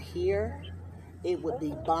that for here, it would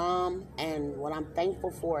be bomb. And what I'm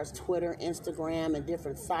thankful for is Twitter, Instagram, and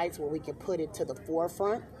different sites where we can put it to the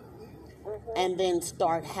forefront. And then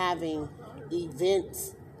start having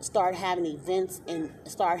events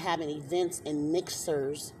and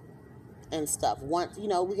mixers and stuff. Once,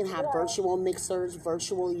 we can have virtual mixers,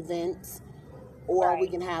 virtual events, or we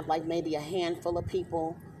can have like maybe a handful of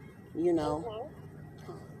people,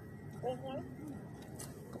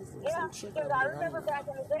 Yeah, because I remember back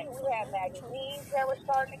in the day we had magazines that were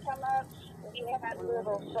starting to come up. We had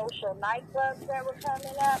little social nightclubs that were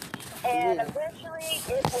coming up. And eventually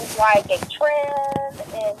it was like a trend,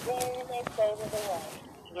 and then it faded away,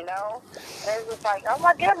 And it was like, oh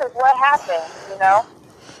my goodness, what happened,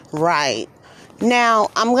 Right. Now,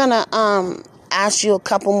 I'm going to ask you a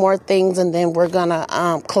couple more things, and then we're going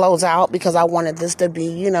to close out because I wanted this to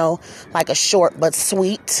be, like a short but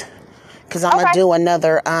sweet. Because I'm gonna do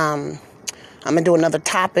another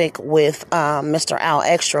topic with Mr. Al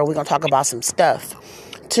Extra. We're gonna talk about some stuff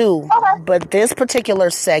too. Okay. But this particular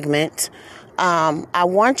segment, I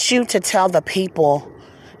want you to tell the people,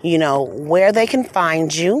 where they can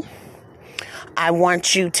find you. I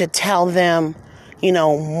want you to tell them,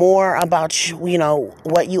 more about,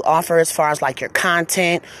 what you offer as far as like your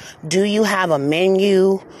content. Do you have a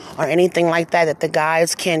menu or anything like that the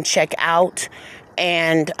guys can check out?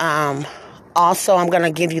 And also, I'm going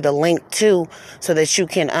to give you the link, too, so that you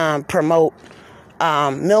can promote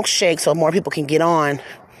Milkshake so more people can get on,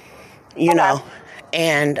 know.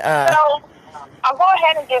 And so I'll go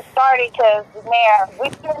ahead and get started because, man,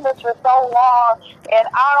 we've been doing this for so long, and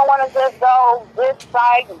I don't want to just go this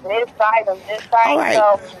side and this side and this side. Right.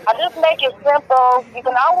 So I'll just make it simple. You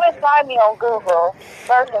can always find me on Google,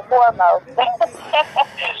 first and foremost.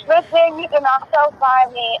 But then you can also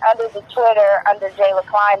find me under the Twitter, under Jayla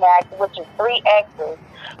Climax, which is 3 X's.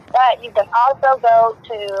 But you can also go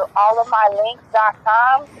to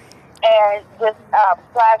allofmylinks.com and just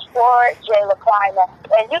 /forward Jayla Climax.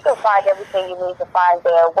 And you can find everything you need to find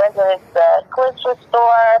there, whether it's the clips for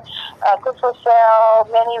store, clips for sale,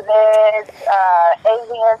 mini vids,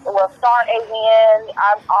 avian, Star Avian.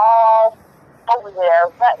 I'm all over there.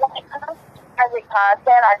 But when it comes to private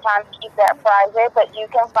content, I try to keep that private, but you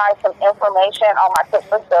can find some information on my clips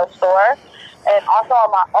for sale store and also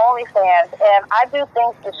on my OnlyFans. And I do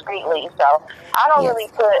things discreetly, so I don't really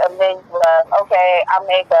put a menu of, okay, I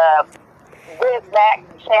make a rib mac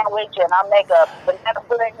sandwich and I make a banana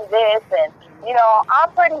pudding this, and I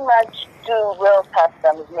pretty much do real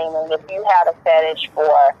customs, meaning if you had a fetish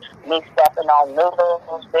for me stepping on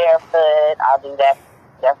noodles barefoot, I'll do that.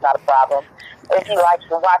 That's not a problem. If you like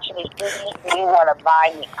to watch me eat, you want to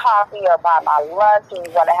buy me coffee or buy my lunch, and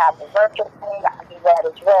you want to have the virtual thing, I do that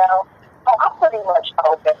as well. So I'm pretty much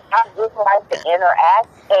open. I just like to interact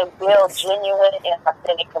and build genuine and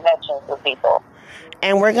authentic connections with people.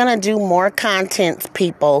 And we're going to do more content,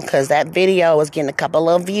 people, because that video is getting a couple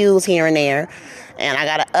of views here and there. And I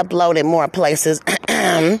got to upload it more places.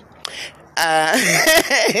 I'm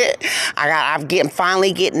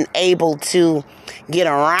finally getting able to get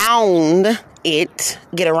around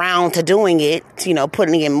to doing it,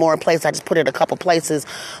 putting it in more places. I just put it a couple places,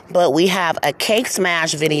 but we have a cake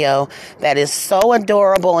smash video that is so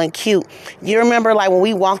adorable and cute. You remember, like, when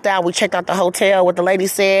we walked out, we checked out the hotel, what the lady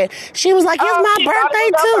said? She was like, it's my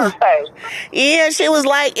birthday too. Yeah, she was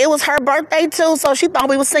like, it was her birthday too, so she thought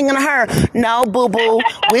we were singing to her. No, boo-boo.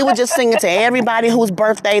 We were just singing to everybody whose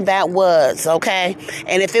birthday that was, okay?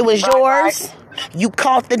 And if it was yours, you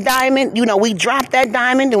caught the diamond, we dropped that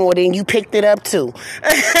diamond, and then you picked it up too.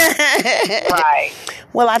 Right.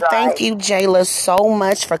 Well, I thank you, Jayla, so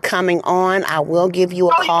much for coming on. I will give you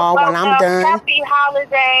a call when I'm done. Happy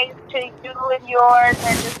holidays to you and yours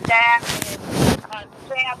and the staff and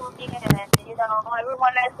family and,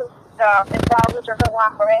 everyone that's involved with your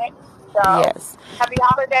conglomerate. So, yes. Happy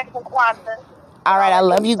holidays and Kwanzaa. All right, I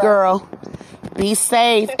love you, girl. Be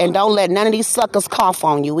safe, and don't let none of these suckers cough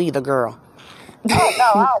on you either, girl. Oh, no,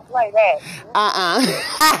 I don't play that.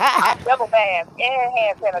 I'm double bath and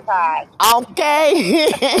hand sanitize.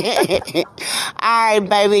 Okay. All right,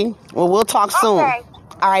 baby. Well, we'll talk soon. Okay.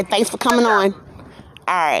 All right, thanks for coming on. All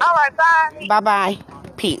right. All right, bye. Bye-bye.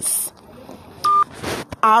 Peace.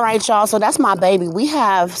 All right, y'all. So that's my baby. We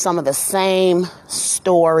have some of the same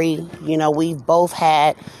story. We've both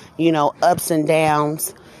had, ups and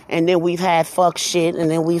downs. And then we've had fuck shit. And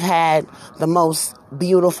then we've had the most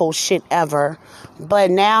beautiful shit ever.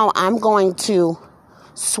 But now I'm going to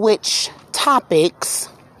switch topics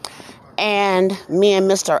And me and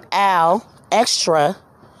Mr. Al Extra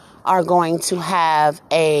are going to have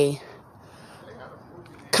a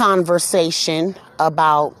conversation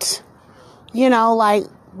about, like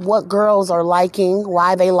what girls are liking,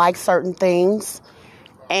 why they like certain things.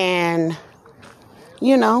 And, as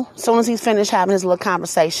soon as he's finished having his little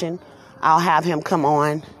conversation, I'll have him come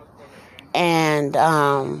on and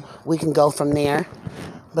we can go from there.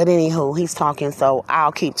 But anywho, he's talking, so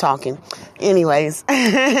I'll keep talking. Anyways,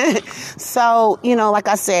 so, like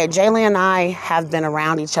I said, Jayla and I have been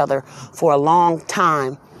around each other for a long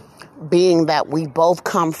time, being that we both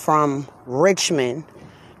come from Richmond.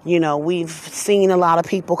 We've seen a lot of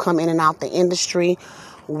people come in and out the industry.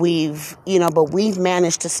 But we've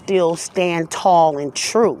managed to still stand tall and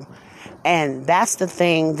true. And that's the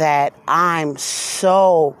thing that I'm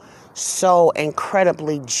so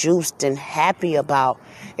incredibly juiced and happy about,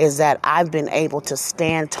 is that I've been able to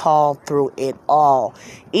stand tall through it all.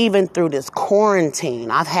 Even through this quarantine,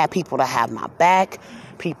 I've had people to have my back.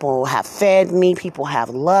 People have fed me. People have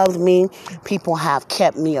loved me. People have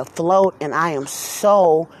kept me afloat. And I am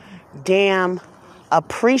so damn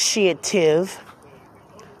appreciative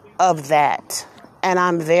of that. And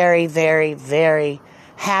I'm very, very, very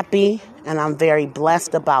happy. And I'm very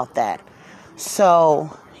blessed about that.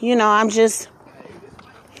 So, I'm just,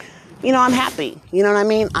 I'm happy. You know what I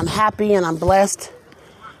mean? I'm happy and I'm blessed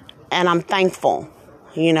and I'm thankful,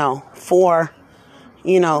 for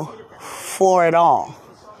it all.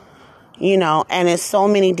 And it's so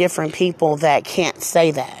many different people that can't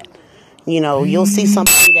say that. You'll see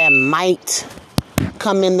somebody that might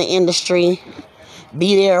come in the industry,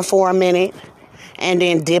 be there for a minute, and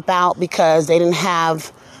then dip out because they didn't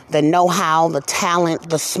have the know-how, the talent,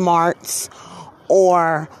 the smarts,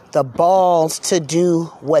 or the balls to do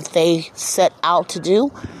what they set out to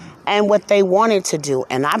do and what they wanted to do.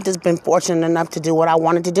 And I've just been fortunate enough to do what I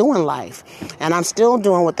wanted to do in life. And I'm still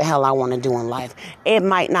doing what the hell I want to do in life. It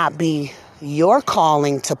might not be your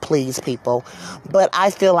calling to please people, but I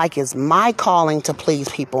feel like it's my calling to please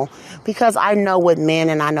people because I know what men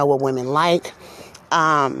and I know what women like.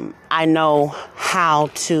 I know how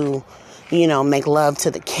to, make love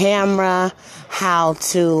to the camera, how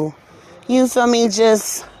to, you feel me,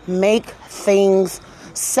 just make things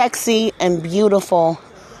sexy and beautiful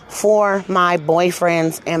for my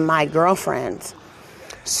boyfriends and my girlfriends.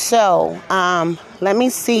 So, let me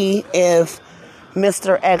see if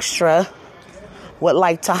Mr. Extra would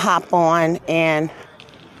like to hop on and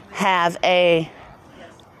have a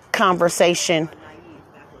conversation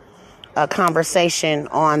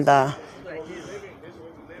on the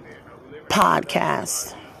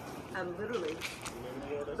podcast. Literally.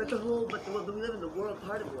 But we live in the world,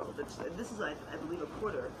 part of the world. This is, I believe, a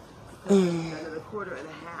quarter. Another quarter and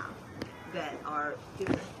a half that are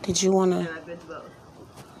different. Did you want to? And I've been to both.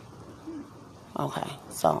 Okay,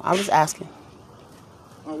 so I was asking.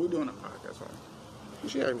 Oh, we're doing a podcast, right? You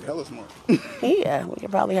should tell us more. Yeah, we could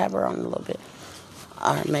probably have her on in a little bit.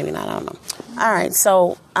 Or maybe not, I don't know. All right,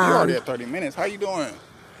 so... You're already at 30 minutes. How you doing?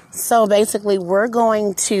 So basically, we're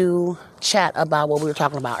going to chat about what we were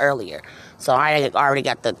talking about earlier. So I already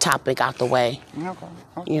got the topic out the way. Okay.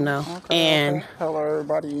 And... Hello,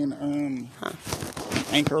 everybody in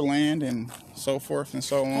Anchorland and so forth and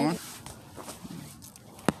so on.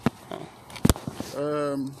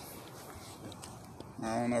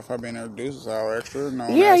 I don't know if I've been introduced as Al Extra, known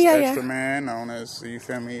as Extra Man, known as, you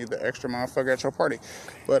feel me, the extra motherfucker at your party.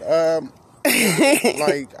 But, I'm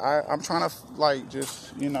trying to,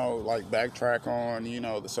 just, backtrack on,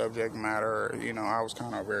 the subject matter. I was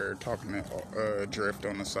kind of talking drift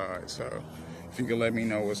on the side. So, if you could let me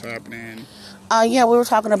know what's happening. We were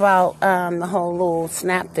talking about the whole little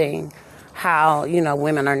snap thing. How,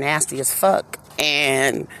 women are nasty as fuck.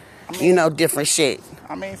 And, different shit.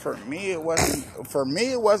 I mean, for me, it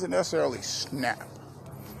wasn't necessarily snap.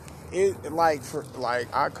 I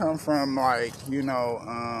come from,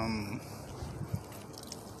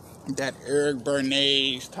 that Eric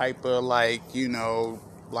Bernays type of,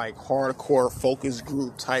 hardcore focus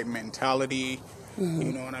group type mentality. Mm-hmm.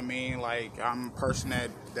 You know what I mean? I'm a person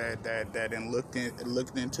that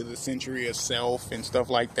looked into the century of self and stuff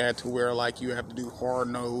like that, to where, you have to do hard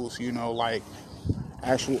nose,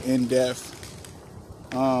 actual in-depth,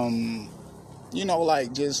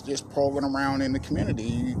 just probing around in the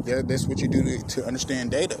community. That's what you do to understand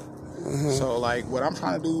data. Mm-hmm. So, what I'm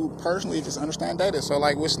trying to do personally is just understand data. So,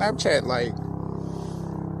 with Snapchat,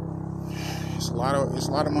 it's a lot of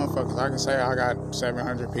motherfuckers. I can say I got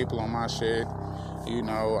 700 people on my shit.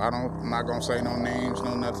 I'm not gonna say no names,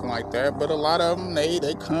 no nothing like that. But a lot of them,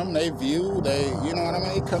 they come, they view, they, you know what I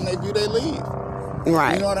mean? They come, they view, they leave.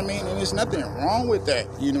 Right. You know what I mean? And there's nothing wrong with that.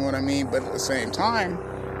 You know what I mean? But at the same time,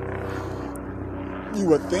 you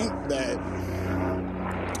would think that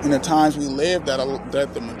in the times we live that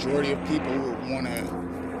the majority of people would want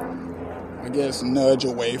to, I guess, nudge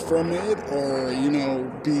away from it, or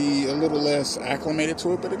be a little less acclimated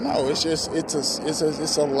to it. But no, it's just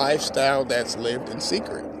it's a lifestyle that's lived in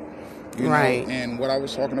secret. Right. And what I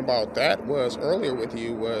was talking about that was earlier with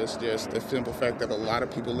you was just the simple fact that a lot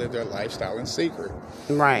of people live their lifestyle in secret.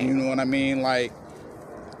 Right. You know what I mean? Like,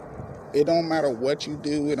 it don't matter what you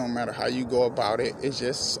do, it don't matter how you go about it. It's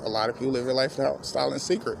just a lot of people live their lifestyle in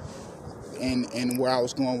secret. And where I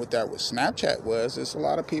was going with that with Snapchat was, it's a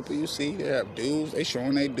lot of people you see, they have dudes, they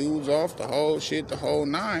showing their dudes off, the whole shit, the whole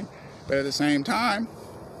nine. But at the same time,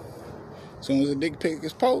 as soon as a dick pic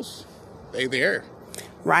is posted, they there.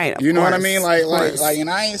 Right. You know what I mean? Like, and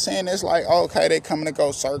I ain't saying this like, okay, they coming to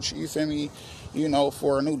go search, you feel me,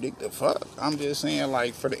 for a new dick to fuck. I'm just saying,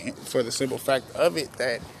 like, for the simple fact of it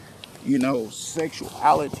that,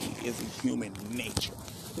 sexuality is a human nature.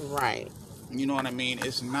 Right. You know what I mean?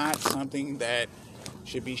 It's not something that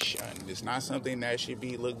should be shunned. It's not something that should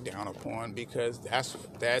be looked down upon, because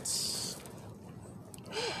that's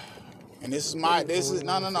and this is my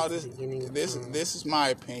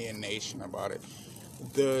opinion, nation, about it.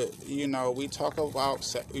 We talk about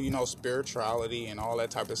spirituality and all that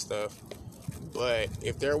type of stuff, but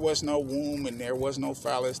if there was no womb and there was no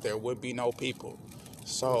phallus, there would be no people.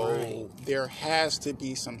 So there has to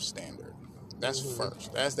be some standard. That's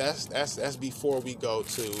first. That's before we go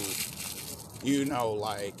to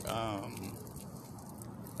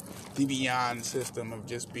the beyond system of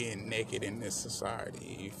just being naked in this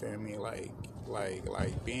society. You feel me? Like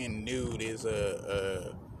being nude is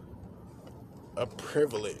a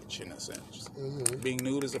privilege in a sense. Being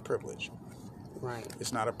nude is a privilege. Right.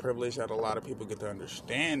 It's not a privilege that a lot of people get to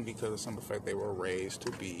understand because of some fact they were raised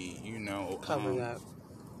to be, covered up.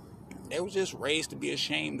 They were just raised to be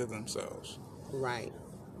ashamed of themselves. Right.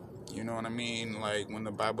 You know what I mean? Like, when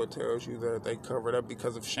the Bible tells you that they covered up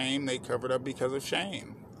because of shame, they covered up because of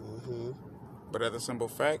shame. But at the simple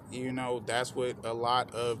fact, that's what a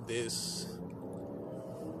lot of this...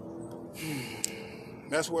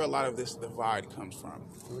 That's where a lot of this divide comes from.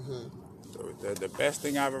 The best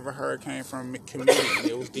thing I've ever heard came from a comedian.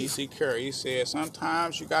 It was D.C. Curry. He said,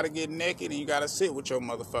 sometimes you got to get naked and you got to sit with your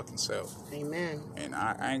motherfucking self. Amen. And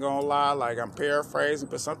I ain't going to lie, like, I'm paraphrasing,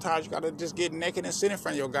 but sometimes you got to just get naked and sit in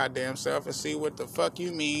front of your goddamn self and see what the fuck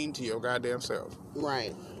you mean to your goddamn self.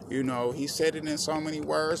 Right. He said it in so many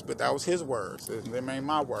words, but that was his words. They ain't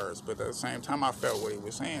my words. But at the same time, I felt what he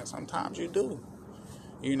was saying. Sometimes you do.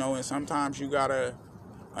 And sometimes you got to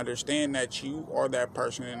understand that you are that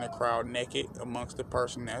person in the crowd naked amongst the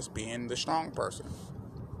person that's being the strong person.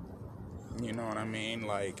 You know what I mean?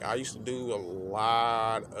 Like, I used to do a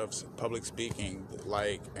lot of public speaking,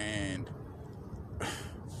 and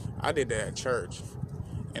I did that at church.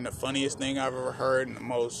 And the funniest thing I've ever heard, and the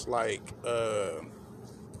most, the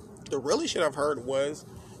really shit I've heard was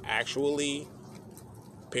actually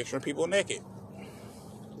picturing people naked.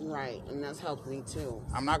 Right, and that's helped me too.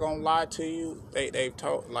 I'm not gonna lie to you. They've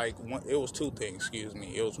told, it was two things. Excuse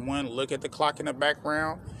me. It was one, look at the clock in the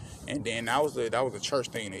background, and then that was a church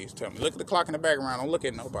thing they used to tell me. Look at the clock in the background. Don't look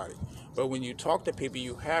at nobody. But when you talk to people,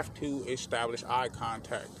 you have to establish eye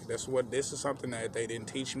contact. This is something that they didn't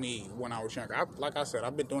teach me when I was younger. Like I said,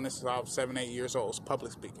 I've been doing this since I was 7-8 years old. It's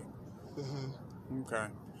public speaking. Okay.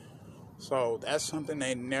 So that's something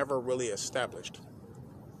they never really established.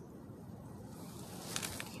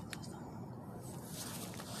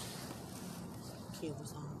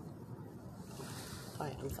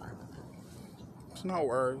 I'm sorry about that. It's no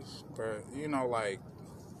worries, but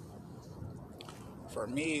for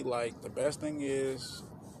me, the best thing is,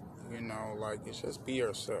 it's just be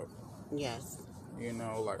yourself. Yes.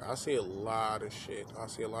 I see a lot of shit. I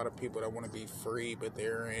see a lot of people that want to be free, but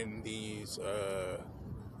they're in these,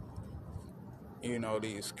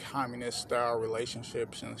 these communist style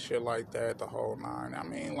relationships and shit like that, the whole nine. I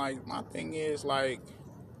mean, my thing is,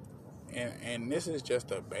 and this is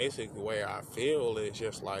just a basic way I feel. It's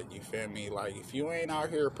just you feel me? If you ain't out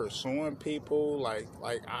here pursuing people,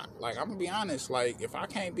 I'm gonna be honest. If I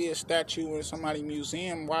can't be a statue in somebody's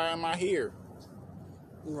museum, why am I here?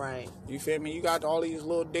 Right. You feel me? You got all these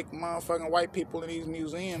little dick motherfucking white people in these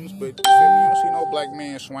museums, but you feel me? You don't see no black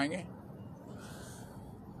man swinging.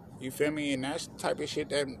 You feel me? And that's the type of shit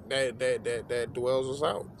that dwells us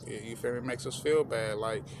out. You feel me? It makes us feel bad.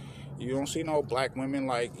 You don't see no black women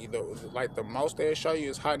the most they'll show you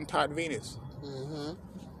is Hottentot Venus.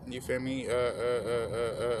 You feel me?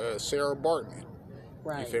 Sarah Bartman.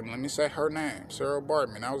 Right. You feel me? Let me say her name, Sarah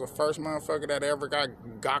Bartman. That was the first motherfucker that ever got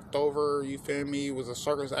gocked over. You feel me? It was a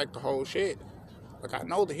circus act, the whole shit. Like, I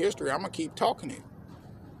know the history. I'm gonna keep talking it.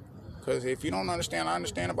 Because if you don't understand, I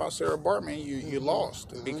understand about Sarah Bartman, you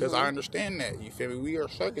lost. Because I understand that. You feel me? We are a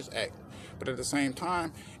circus act. But at the same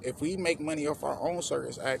time, if we make money off our own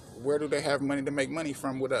circus act, where do they have money to make money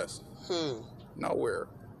from with us? Nowhere.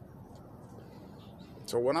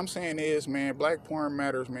 So what I'm saying is, man, black porn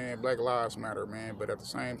matters, man. Black lives matter, man. But at the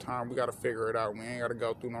same time, we got to figure it out. We ain't got to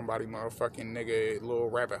go through nobody motherfucking nigga little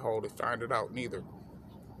rabbit hole to find it out neither.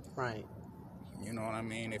 Right. You know what I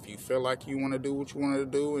mean? If you feel like you want to do what you want to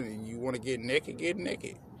do and you want to get naked, get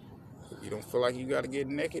naked. If you don't feel like you got to get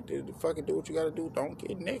naked to fucking do what you got to do, don't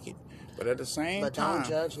get naked. But at the same time... But don't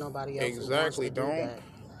judge nobody else. Exactly. Don't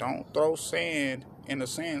throw sand in a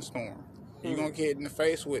sandstorm. You're going to get in the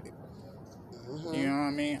face with it. You know what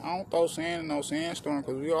I mean? I don't throw sand in no sandstorm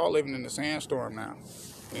because we all living in the sandstorm now.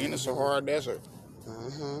 We in the Sahara Desert.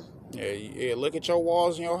 Yeah, look at your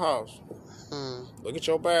walls in your house. Look at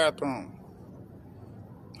your bathroom.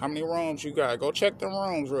 How many rooms you got? Go check them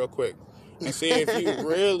rooms real quick and see if you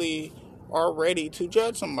really are ready to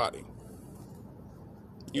judge somebody.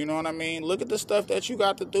 You know what I mean? Look at the stuff that you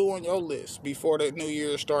got to do on your list before the new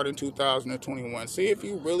year start in 2021. See if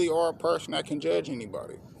you really are a person that can judge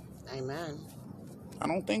anybody. Amen. I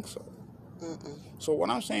don't think so. So what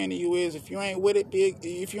I'm saying to you is, if you ain't with it,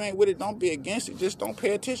 don't be against it. Just don't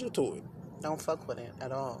pay attention to it. Don't fuck with it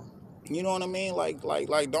at all. You know what I mean? Like,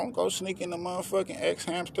 don't go sneaking the motherfucking X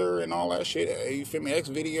Hamster and all that shit. You feel me? X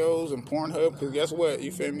videos and Pornhub. Because guess what?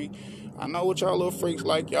 You feel me? I know what y'all little freaks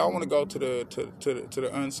like. Y'all want to go to the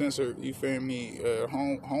uncensored. You feel me?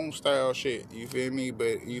 Home style shit. You feel me?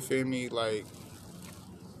 But you feel me? Like,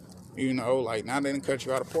 you know, like now they done cut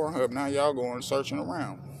you out of Pornhub. Now y'all going searching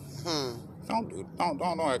around. Don't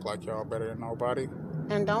act like y'all better than nobody.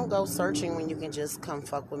 And don't go searching when you can just come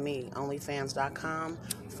fuck with me.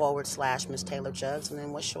 OnlyFans.com/Miss Taylor Jugs. And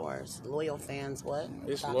then what's yours? Loyal Fans, what?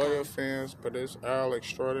 It's Loyal Fans, but it's Al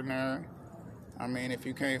Extraordinary. I mean, if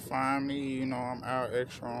you can't find me, you know, I'm Al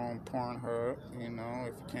Extra on Pornhub. You know,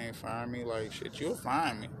 if you can't find me, like, shit, you'll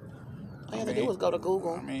find me. All you have to do is go to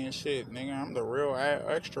Google. I mean, shit, nigga, I'm the real Al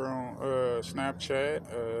Extra on Snapchat.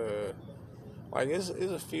 Like, it's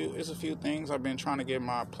a few things. I've been trying to get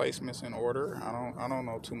my placements in order. I don't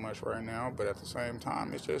know too much right now, but at the same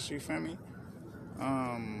time, it's just, you feel me?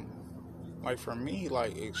 Like, for me,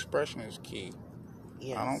 like, expression is key.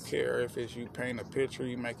 Yes. I don't care if it's you paint a picture,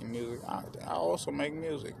 you making music. I also make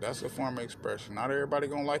music. That's a form of expression. Not everybody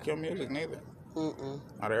gonna like your music, neither.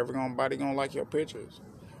 Not everybody gonna like your pictures.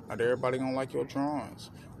 Not everybody gonna like your drawings.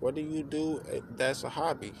 What do you do? That's a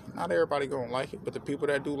hobby. Not everybody gonna like it, but the people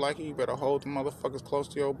that do like it, you better hold the motherfuckers close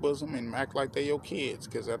to your bosom and act like they your kids.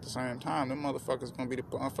 Because at the same time, them motherfuckers gonna be the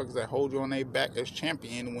motherfuckers that hold you on their back as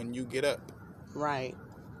champion when you get up. Right.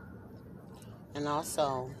 And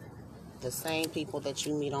also, the same people that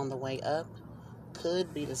you meet on the way up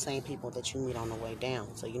could be the same people that you meet on the way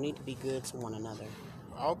down. So you need to be good to one another.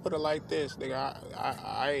 I'll put it like this, nigga.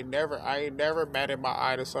 I ain't never batted my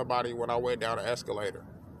eye to somebody when I went down an escalator.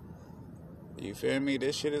 You feel me?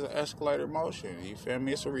 This shit is an escalator motion. You feel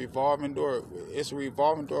me? It's a revolving door. It's a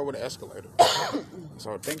revolving door with an escalator.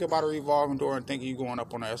 So think about a revolving door and think you going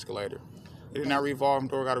up on an escalator. And that revolving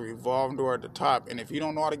door got a revolving door at the top. And if you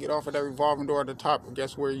don't know how to get off of that revolving door at the top,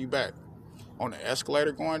 guess where you back? On the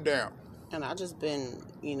escalator going down. And I just been,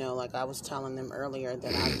 you know, like I was telling them earlier,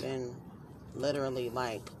 that I've been literally,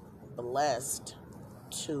 like, blessed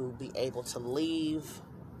to be able to leave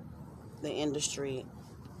the industry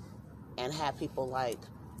and have people, like,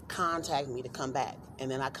 contact me to come back.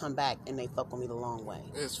 And then I come back and they fuck with me the long way.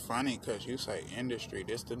 It's funny because you say industry.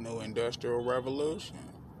 This the new industrial revolution.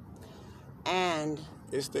 And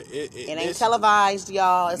it ain't televised,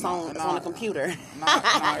 y'all. It's on the computer.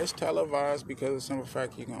 It's televised because of the simple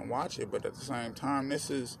fact you can watch it. But at the same time, this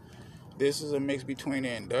is a mix between the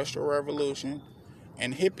industrial revolution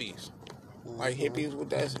and hippies. Like hippies with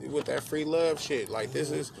that free love shit. Like this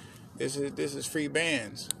is free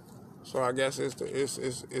bands. So I guess it's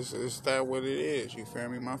that what it is. You feel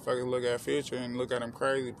me? Motherfuckers look at Future and look at him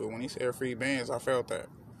crazy, but when he said free bands, I felt that.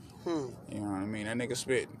 You know what I mean? That nigga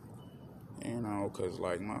spitting. You know, because,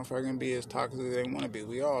 like, motherfucking be as toxic as they want to be.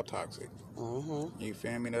 We all toxic. You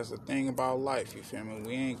feel me? That's the thing about life. You feel me?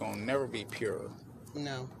 We ain't going to never be pure.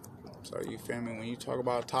 No. So, you feel me? When you talk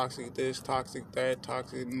about toxic this, toxic that,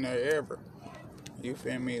 toxic ever, you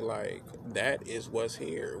feel me? Like, that is what's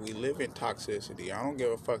here. We live in toxicity. I don't give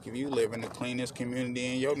a fuck if you live in the cleanest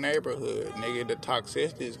community in your neighborhood. Nigga, the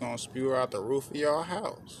toxicity is going to spew out the roof of your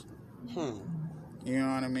house. You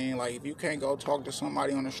know what I mean? Like, if you can't go talk to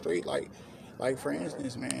somebody on the street, like for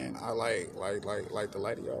instance, man, I like the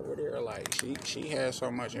lady over there. Like, she has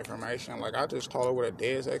so much information. Like, I just told her what a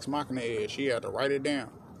Deus Ex Machina is. She had to write it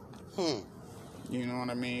down. You know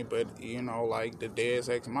what I mean? But, you know, like, the Deus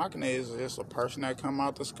Ex Machina is just a person that come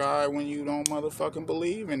out the sky when you don't motherfucking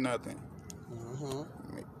believe in nothing.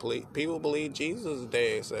 People believe Jesus is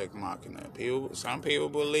Deus Ex Machina. Some people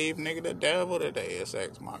believe, nigga, the devil the Deus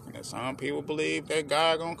Ex Machina. Some people believe that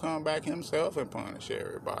God gonna come back himself and punish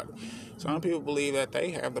everybody. Some people believe that they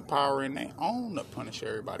have the power in their own to punish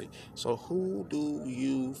everybody. So who do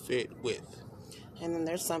you fit with? And then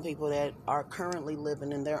there's some people that are currently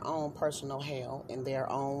living in their own personal hell in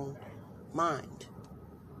their own mind.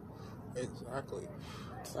 Exactly.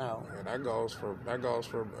 So yeah, that goes for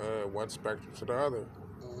one spectrum to the other.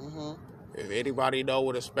 If anybody know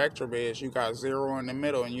what a spectrum is, you got 0 in the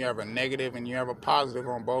middle, and you have a negative and you have a positive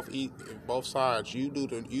on both sides. You do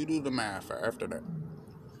the math after that.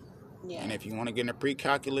 Yeah. And if you want to get into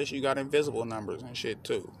pre-calculus, you got invisible numbers and shit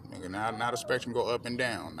too. Now the spectrum go up and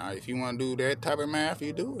down. Now if you want to do that type of math,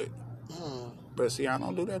 you do it. But see, I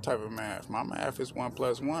don't do that type of math. My math is 1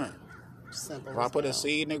 + 1. Simple. If I put a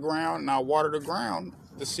seed in the ground and I water the ground,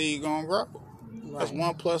 the seed gonna grow. Right. That's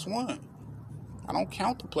 1 + 1. I don't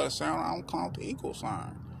count the plus sign. I don't count the equal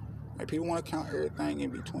sign. Like, people want to count everything in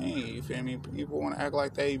between. You feel me? People want to act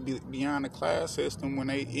like they be beyond the class system when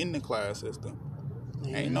they in the class system.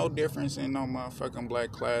 Ain't no difference in no motherfucking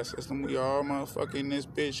black class system. We all motherfucking this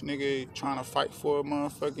bitch nigga trying to fight for a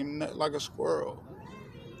motherfucking nut like a squirrel.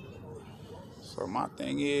 So my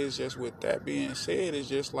thing is, just with that being said, it's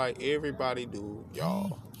just like everybody do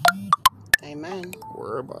y'all. Amen.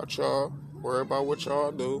 Worry about y'all. Worry about what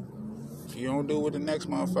y'all do. If you don't do what the next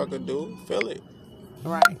motherfucker do, feel it.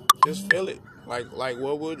 Right. Just feel it. Like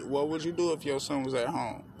what would you do if your son was at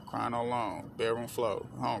home, crying alone, bedroom floor,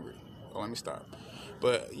 hungry? Oh, let me stop.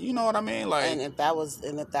 But you know what I mean, like. And if that was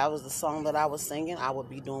the song that I was singing, I would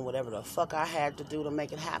be doing whatever the fuck I had to do to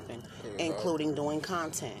make it happen, including doing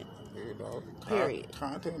content. You know, period.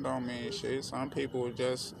 Content don't mean shit. Some people are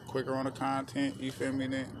just quicker on the content, you feel me,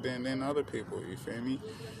 than other people, you feel me?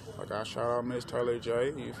 Like, I shout out Miss Taylor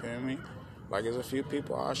J, you feel me? Like, there's a few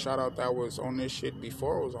people I shout out that was on this shit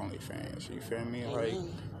before it was OnlyFans, you feel me?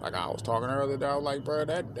 Like I was talking earlier, that I was like, bro,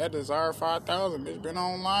 that Desire 5000 bitch been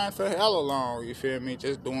online for hella long, you feel me?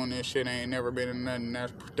 Just doing this shit ain't never been in nothing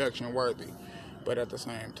that's production worthy. But at the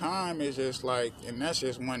same time, it's just like, and that's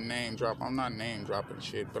just one name drop. I'm not name dropping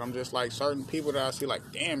shit, but I'm just like, certain people that I see, like,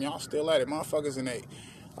 damn, y'all still at it. Motherfuckers in they,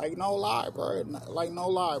 like, no lie, bro. Like, no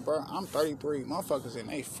lie, bro. I'm 33. Motherfuckers in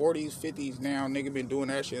they 40s, 50s now. Nigga been doing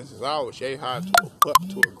that shit since I was yay high to a pup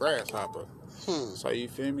to a grasshopper. So you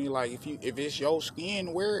feel me? Like, if it's your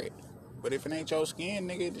skin, wear it. But if it ain't your skin,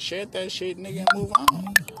 nigga, shed that shit, nigga, and move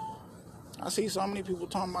on. I see so many people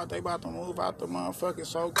talking about they about to move out the motherfucking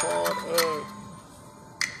so-called,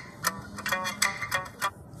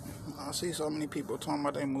 I see so many people talking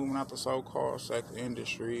about they moving out the so-called sex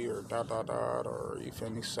industry or or you feel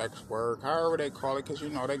me, sex work, however they call it, because you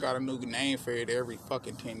know they got a new name for it every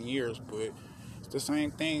fucking 10 years, but it's the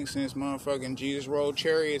same thing since motherfucking Jesus rode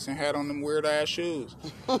chariots and had on them weird ass shoes.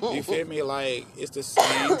 You feel me? Like, it's the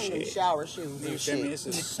same shit. Shower shoes. You feel me? It's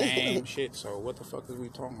the same shit. So what the fuck is we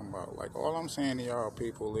talking about? Like, all I'm saying to y'all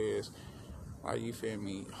people is, like, you feel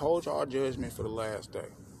me, hold y'all judgment for the last day,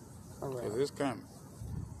 because it's coming.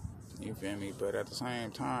 You feel me? But at the same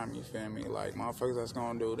time, you feel me? Like, motherfuckers that's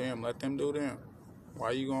gonna do them, let them do them. Why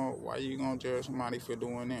you gonna judge somebody for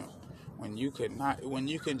doing them when you can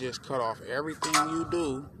just cut off everything you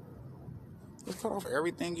do? Just cut off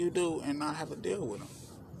everything you do and not have to deal with them.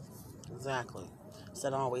 Exactly.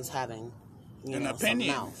 Instead of always having an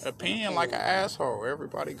opinion like an asshole.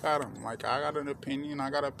 Everybody got them. Like, I got an opinion. I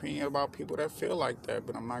got an opinion about people that feel like that,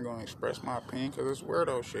 but I'm not gonna express my opinion because it's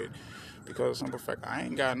weirdo shit. Because of simple fact, I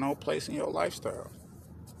ain't got no place in your lifestyle.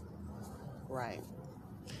 Right.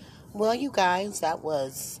 Well, you guys, that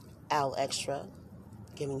was Al Extra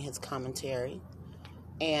giving his commentary.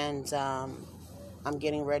 And I'm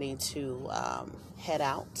getting ready to head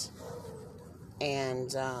out.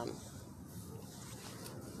 And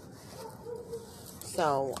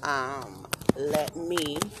so let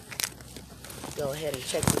me go ahead and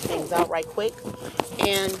check some things out right quick.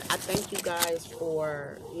 And I thank you guys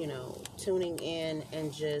for, tuning in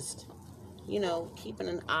and just, keeping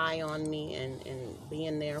an eye on me and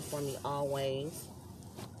being there for me always.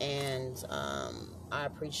 And I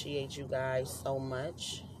appreciate you guys so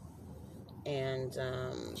much. And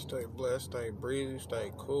stay blessed, stay breezy,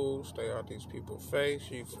 stay cool, stay out these people's face,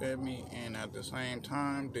 you feel me? And at the same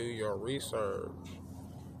time, do your research.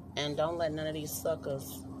 And don't let none of these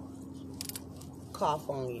suckers cough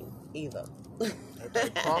on you either. If they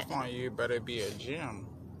cough on you, it better be a gym.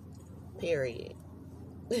 Period.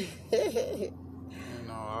 You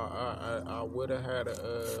know, I would have had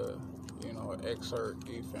a an excerpt,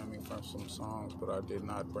 you feel me, from some songs, but I did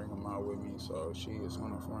not bring them out with me, so she is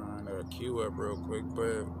gonna find a cue up real quick.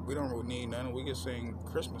 But we don't really need nothing. We can sing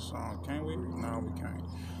Christmas songs, can't we? No, we can't.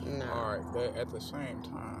 No. Alright, but at the same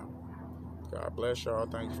time, God bless y'all.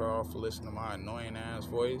 Thank you all for listening to my annoying ass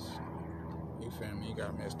voice. You feel me? You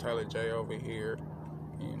got Miss Taylor J over here.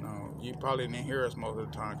 You know, you probably didn't hear us most of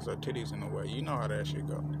the time because our titties in the way. You know how that shit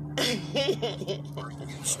go.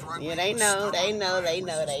 Yeah, they know.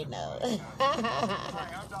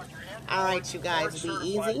 All right, you guys, be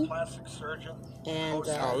easy. And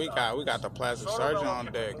oh, we got the plastic surgeon on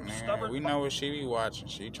deck, man. We know what she be watching.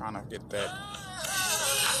 She trying to get that.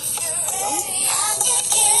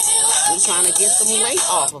 we trying to get some weight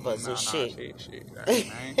off of us and shit. She,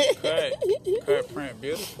 man, cut print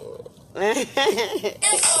beautiful. All right,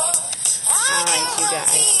 you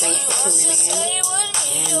guys. Thanks for tuning in.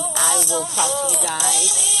 And I will talk to you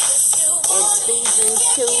guys in season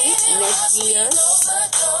 2 next year.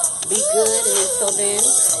 Be good, and until then.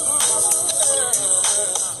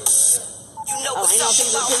 Oh, ain't no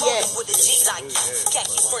season 2 yet.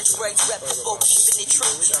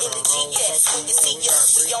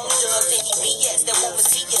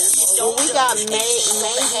 Well, we got maybe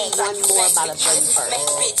one more by the 31st.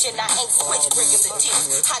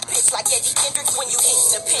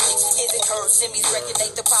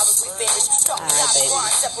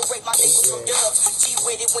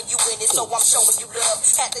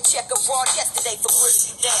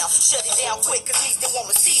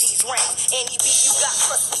 You got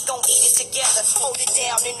trust, we gon' eat it together. Hold it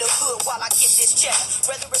down in the hood while I get this check.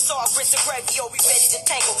 Whether it's all grits and gravy or we ready to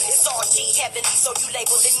tangle, it's all G heavenly, so you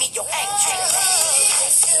labeling me your angel.